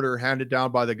an order handed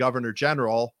down by the Governor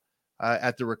General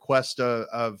at the request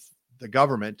of the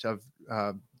government, of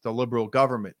the Liberal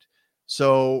government.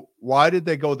 So why did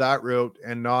they go that route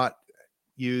and not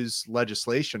use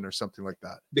legislation or something like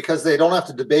that? Because they don't have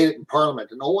to debate it in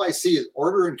Parliament. And OIC is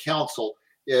order in council.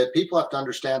 People have to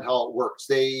understand how it works.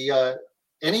 They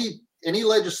any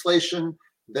legislation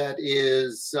that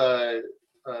is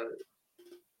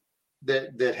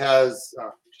that has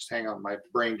just hang on, my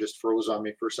brain just froze on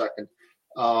me for a second.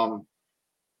 That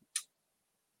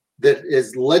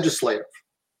is legislative,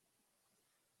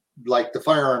 like the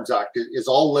Firearms Act is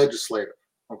all legislative.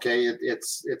 Okay,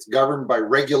 it's governed by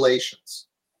regulations.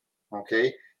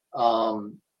 Okay,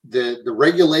 the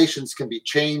regulations can be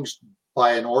changed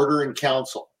by an order in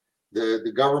council.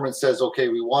 The government says, okay,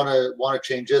 we want to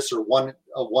change this, or one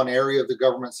area of the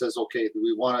government says, okay,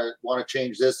 we want to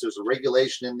change this. There's a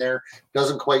regulation in there,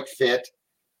 doesn't quite fit,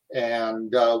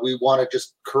 and we want to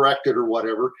just correct it or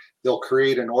whatever. They'll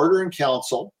create an order in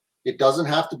council. It doesn't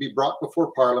have to be brought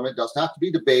before Parliament. Doesn't have to be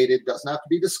debated. Doesn't have to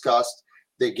be discussed.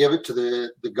 They give it to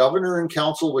the governor and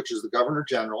council, which is the Governor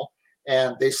General,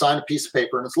 and they sign a piece of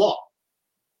paper and it's law.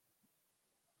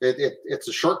 It's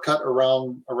a shortcut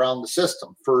around the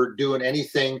system for doing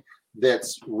anything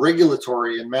that's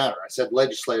regulatory in manner. I said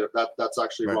legislative. That's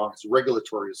actually right. Wrong. It's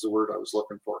regulatory is the word I was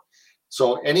looking for.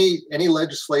 So any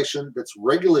legislation that's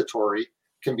regulatory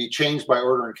can be changed by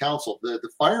order in council. The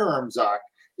Firearms Act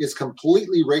is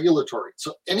completely regulatory.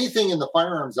 So anything in the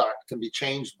Firearms Act can be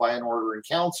changed by an order in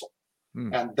council.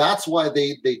 And that's why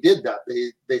they did that.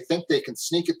 They think they can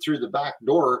sneak it through the back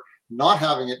door, not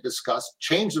having it discussed,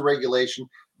 change the regulation.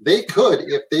 They could,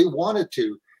 if they wanted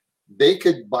to, they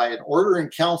could, by an order in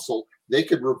council, they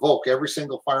could revoke every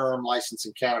single firearm license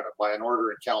in Canada by an order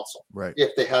in council, right?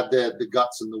 If they had the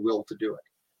guts and the will to do it.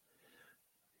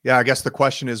 Yeah, I guess the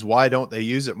question is, why don't they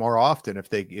use it more often? If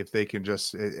they can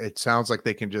just, it sounds like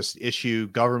they can just issue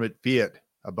government fiat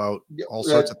about all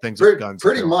sorts of things with guns.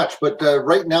 Pretty much, but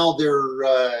right now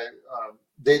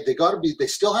they got to be. They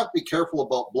still have to be careful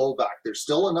about blowback. There's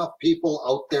still enough people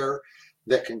out there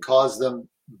that can cause them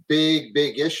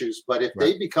big issues. But if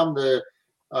they become the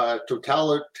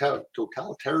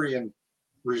totalitarian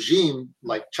regime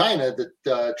like China that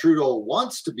Trudeau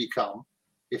wants to become,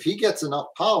 if he gets enough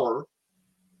power,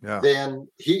 then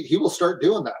he will start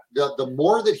doing that. The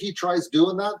more that he tries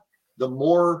doing that, the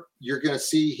more you're going to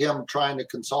see him trying to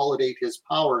consolidate his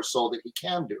power so that he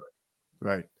can do it.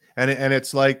 Right. And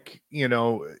it's like,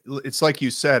 it's like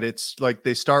you said, it's like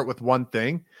they start with one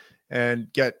thing and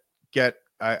get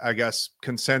I guess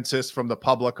consensus from the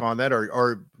public on that,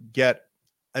 or get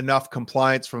enough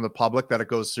compliance from the public that it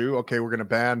goes through. Okay, we're going to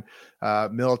ban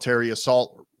military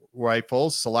assault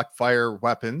rifles, select fire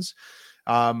weapons.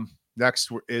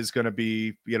 Next is going to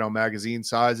be, magazine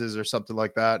sizes or something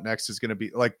like that. Next is going to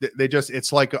be like,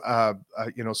 it's like,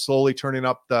 slowly turning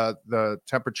up the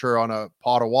temperature on a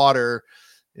pot of water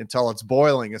until it's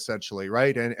boiling, essentially.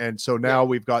 Right. And so now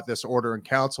we've got this order in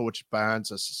council, which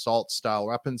bans assault style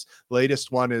weapons.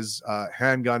 Latest one is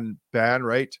handgun ban,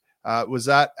 right? Was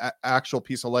that actual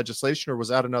piece of legislation, or was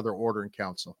that another order in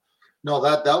council? No,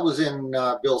 that was in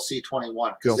Bill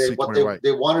C-21, because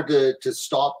they wanted to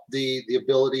stop the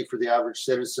ability for the average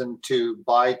citizen to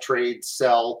buy, trade,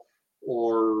 sell,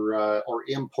 or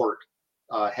import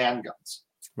handguns.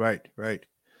 Right.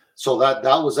 So that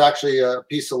was actually a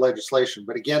piece of legislation.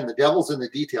 But again, the devil's in the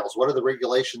details. What are the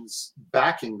regulations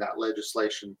backing that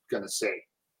legislation going to say?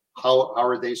 How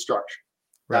are they structured?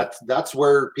 Right. That's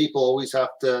where people always have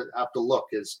to look,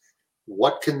 is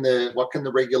what can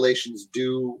the regulations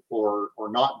do or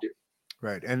not do.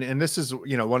 Right. And this is,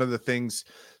 one of the things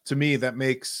to me that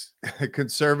makes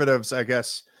conservatives, I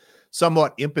guess,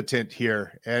 somewhat impotent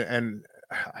here. And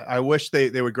I wish they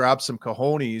would grab some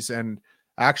cojones and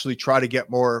actually try to get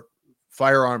more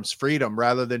firearms freedom,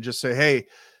 rather than just say,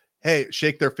 hey,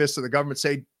 shake their fists at the government,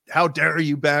 say, how dare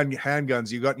you ban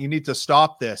handguns? You need to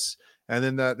stop this. And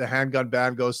then the handgun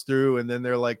ban goes through, and then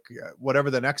they're like,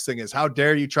 whatever the next thing is, how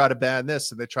dare you try to ban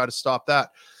this? And they try to stop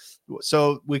that.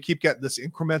 So we keep getting this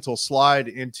incremental slide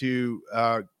into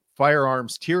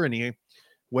firearms tyranny,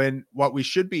 when what we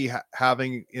should be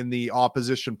having in the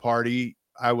opposition party,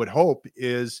 I would hope,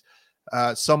 is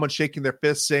someone shaking their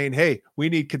fist saying, hey, we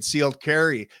need concealed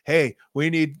carry. Hey, we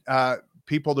need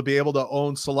people to be able to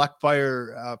own select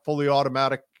fire, fully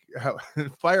automatic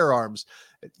firearms.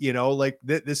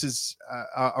 This is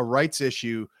a rights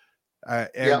issue.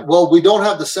 Well, we don't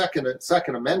have the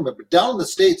second amendment, but down in the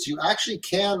States, you actually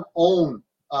can own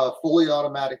fully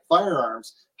automatic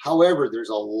firearms. However, there's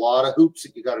a lot of hoops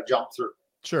that you got to jump through.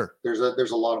 Sure. There's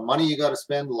a lot of money you got to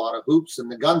spend, a lot of hoops,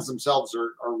 and the guns themselves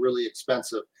are really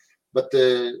expensive. But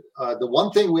the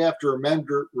one thing we have to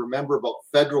remember about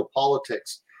federal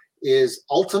politics is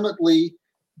ultimately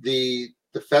the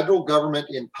federal government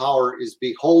in power is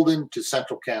beholden to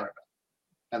central Canada,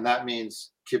 and that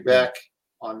means Quebec,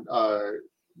 on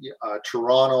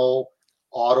Toronto,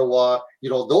 Ottawa.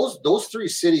 Those three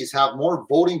cities have more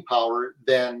voting power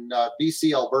than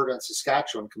BC, Alberta, and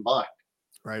Saskatchewan combined.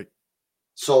 Right.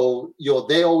 So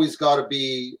they always got to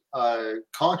be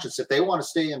conscious, if they want to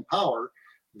stay in power,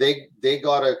 they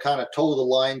got to kind of toe the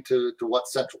line to what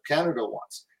central Canada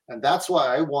wants, and that's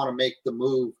why I want to make the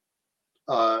move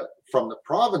from the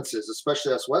provinces,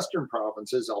 especially us Western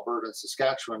provinces, Alberta and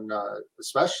Saskatchewan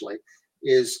especially,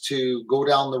 is to go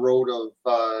down the road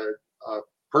of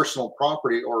personal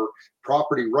property or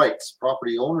property rights,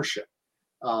 property ownership.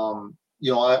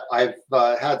 I've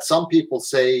had some people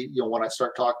say, when I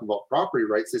start talking about property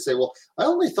rights, they say, well, I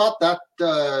only thought that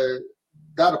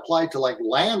applied to like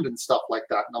land and stuff like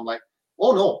that. And I'm like,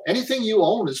 oh no, anything you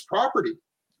own is property.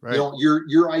 Right.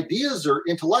 Your ideas are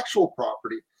intellectual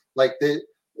property. Like a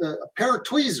pair of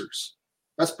tweezers,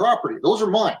 that's property. Those are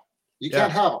mine. You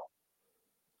can't have them.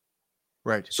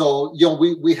 Right. So,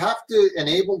 we have to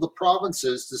enable the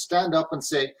provinces to stand up and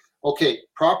say, okay,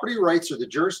 property rights are the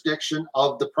jurisdiction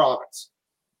of the province.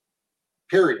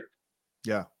 Period.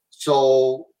 Yeah.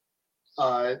 So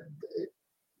that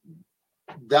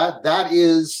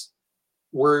is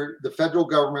where the federal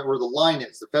government, where the line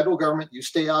is. The federal government, you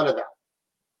stay out of that.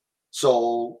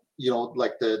 So,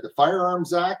 like the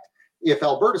Firearms Act, if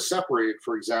Alberta separated,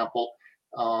 for example,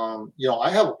 I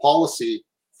have a policy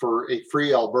for a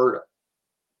free Alberta.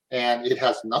 And it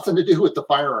has nothing to do with the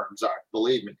Firearms Act.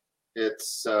 Believe me,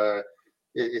 it's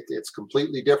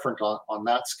completely different on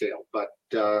that scale. But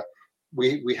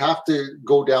we have to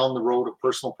go down the road of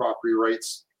personal property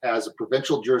rights as a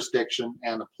provincial jurisdiction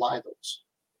and apply those.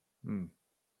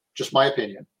 Just my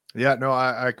opinion. Yeah, no,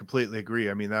 I completely agree.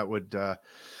 I mean, that would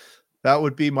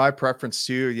be my preference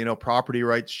too. Property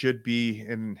rights should be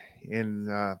in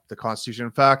the Constitution.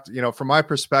 In fact, from my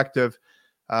perspective,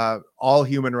 all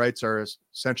human rights are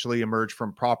essentially emerged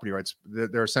from property rights.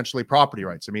 They're essentially property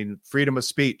rights. I mean, freedom of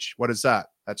speech. What is that?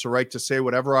 That's a right to say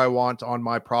whatever I want on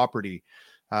my property.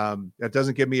 That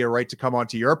doesn't give me a right to come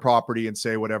onto your property and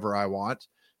say whatever I want.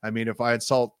 I mean, if I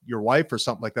insult your wife or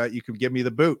something like that, you can give me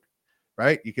the boot,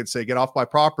 right? You can say, get off my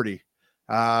property.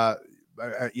 So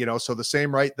the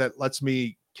same right that lets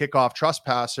me kick off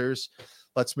trespassers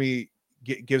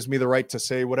gives me the right to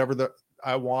say whatever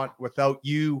I want without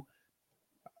you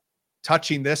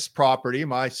touching this property,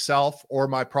 myself, or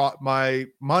my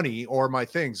money or my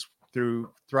things through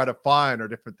threat of fine or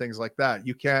different things like that.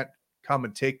 You can't come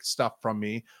and take stuff from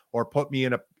me or put me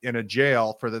in a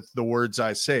jail for the words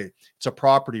I say. It's a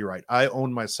property right. I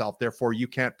own myself. Therefore, you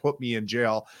can't put me in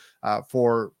jail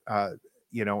for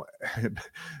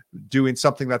doing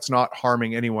something that's not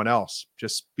harming anyone else,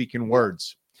 just speaking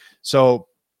words. So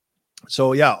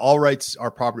yeah, all rights are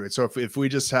property rights. So if we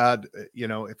just had,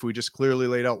 if we just clearly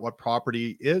laid out what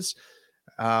property is,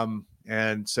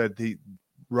 and said the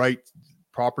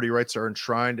property rights are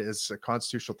enshrined as a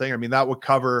constitutional thing, I mean, that would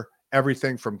cover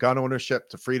everything from gun ownership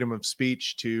to freedom of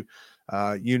speech to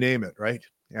you name it, right?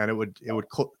 And it would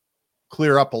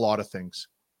clear up a lot of things.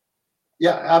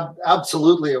 Yeah,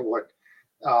 absolutely it would.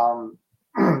 I'm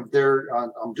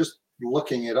just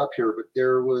looking it up here, but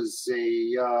there was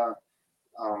a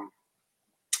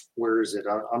where is it?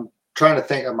 I'm trying to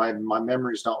think. My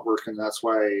memory's not working. That's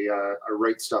why I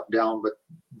write stuff down. But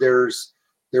there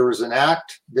was an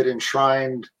act that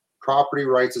enshrined property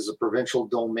rights as a provincial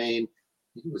domain. I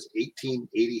think it was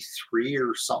 1883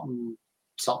 or something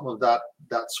of that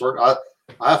sort. I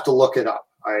have to look it up.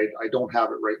 I don't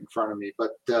have it right in front of me,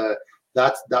 but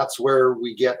that's where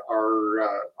we get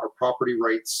our property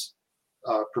rights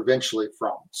provincially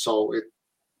from. So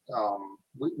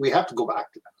we have to go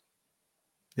back to that.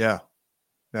 Yeah,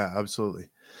 absolutely.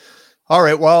 All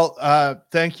right. Well,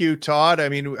 thank you, Todd. I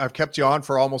mean, I've kept you on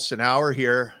for almost an hour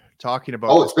here talking about.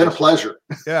 Oh, it's been a pleasure.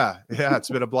 Yeah, it's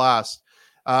been a blast.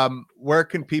 Where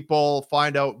can people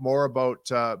find out more about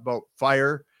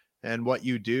FIRE and what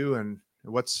you do and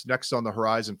what's next on the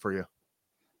horizon for you?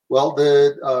 Well,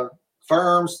 the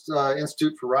Firearms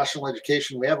Institute for Rational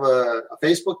Education, we have a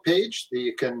Facebook page that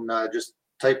you can just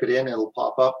type it in, it'll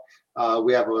pop up.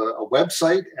 We have a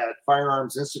website at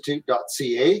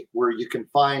firearmsinstitute.ca where you can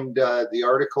find the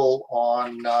article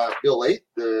on Bill 8,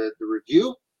 the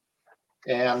review.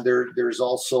 And there's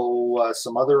also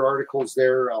some other articles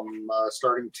there. I'm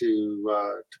starting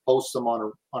to post them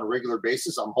on a regular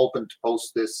basis. I'm hoping to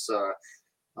post this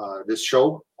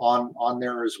show on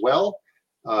there as well.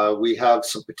 We have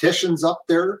some petitions up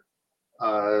there.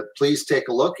 Please take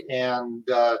a look and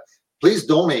please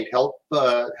donate. Help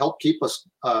keep us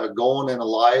going and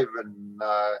alive, and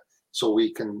so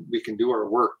we can do our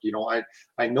work.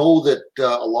 I know that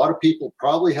a lot of people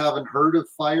probably haven't heard of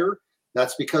FIRE.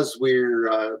 That's because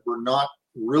we're not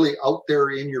really out there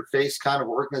in your face kind of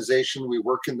organization. We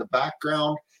work in the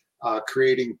background,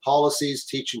 creating policies,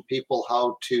 teaching people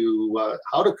how to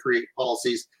create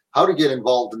policies, how to get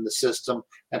involved in the system,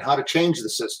 and how to change the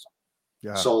system.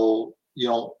 Yeah. So,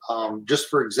 just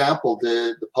for example,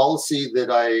 the policy that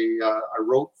I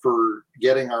wrote for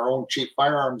getting our own chief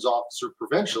firearms officer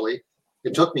provincially,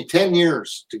 it took me 10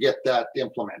 years to get that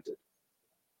implemented.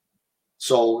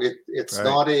 So it's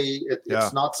right.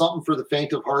 It's not something for the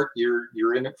faint of heart.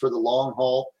 You're in it for the long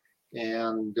haul.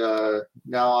 And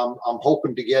now I'm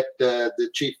hoping to get the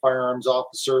chief firearms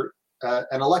officer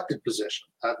an elected position.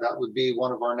 That would be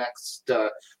one of our next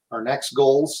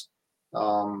goals.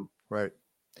 Right.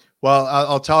 Well,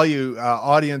 I'll tell you,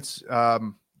 audience,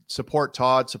 support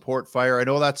Todd, support FIRE. I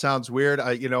know that sounds weird.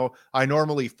 I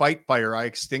normally fight FIRE. I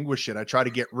extinguish it. I try to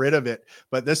get rid of it.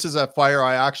 But this is a FIRE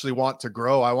I actually want to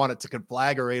grow. I want it to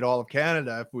conflagrate all of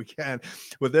Canada if we can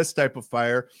with this type of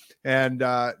FIRE. And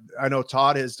I know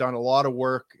Todd has done a lot of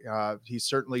work. He's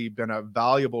certainly been a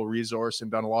valuable resource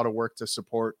and done a lot of work to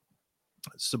support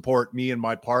me and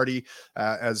my party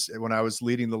as when I was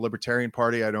leading the Libertarian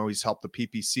Party. I know he's helped the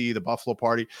PPC, the Buffalo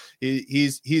Party.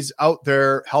 He's out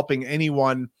there helping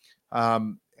anyone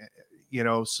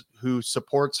who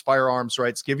supports firearms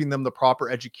rights, giving them the proper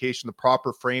education, the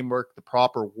proper framework, the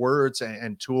proper words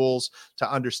and tools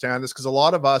to understand this. Because a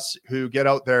lot of us who get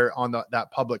out there on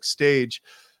that public stage,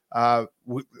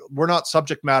 we're not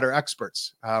subject matter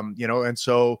experts, and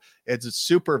so it's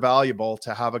super valuable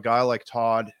to have a guy like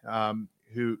Todd,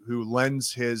 who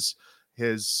lends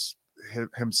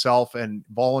himself and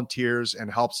volunteers and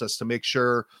helps us to make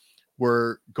sure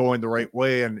we're going the right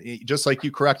way. And just like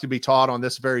you corrected me, Todd, on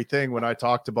this very thing, when I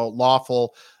talked about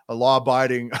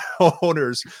law-abiding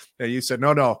owners, and you said,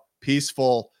 no,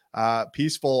 peaceful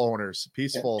owners,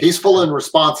 peaceful and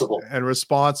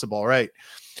responsible. Right.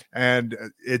 And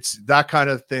it's that kind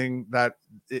of thing that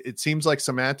it seems like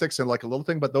semantics and like a little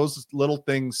thing, but those little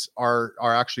things are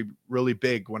actually really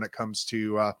big when it comes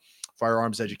to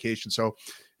firearms education. So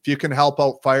if you can help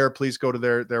out FIRE, please go to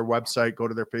their website, go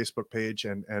to their Facebook page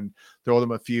and throw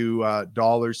them a few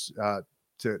dollars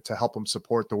to help them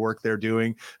support the work they're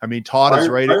doing. I mean, Todd is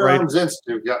right. Firearms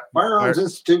Institute, yeah.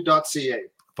 Firearmsinstitute.ca.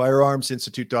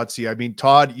 Firearmsinstitute.ca. I mean,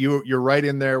 Todd, you're right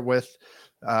in there with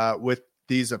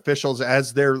these officials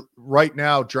as they're right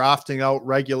now drafting out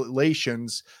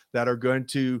regulations that are going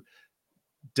to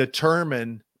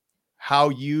determine how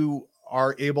you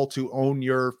are able to own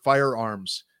your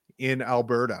firearms in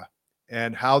Alberta,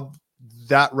 and how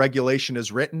that regulation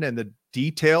is written and the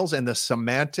details and the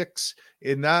semantics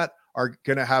in that are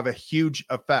going to have a huge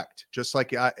effect. Just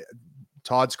like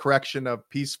Todd's correction of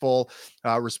peaceful,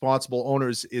 responsible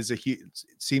owners is it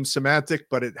seems semantic,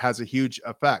 but it has a huge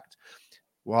effect.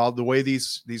 Well, the way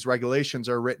these regulations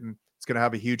are written, it's going to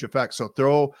have a huge effect. So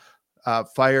throw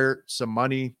fire some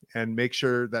money and make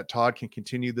sure that Todd can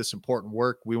continue this important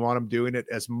work. We want him doing it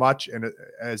as much and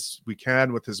as we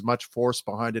can, with as much force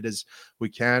behind it as we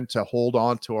can, to hold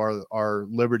on to our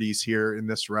liberties here in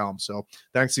this realm. So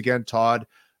thanks again, Todd,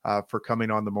 for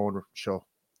coming on the Moan Show.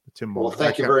 Tim Moan. Well,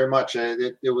 thank you very much.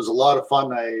 It was a lot of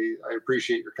fun. I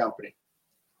appreciate your company.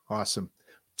 Awesome.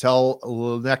 Till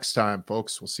next time,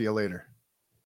 folks. We'll see you later.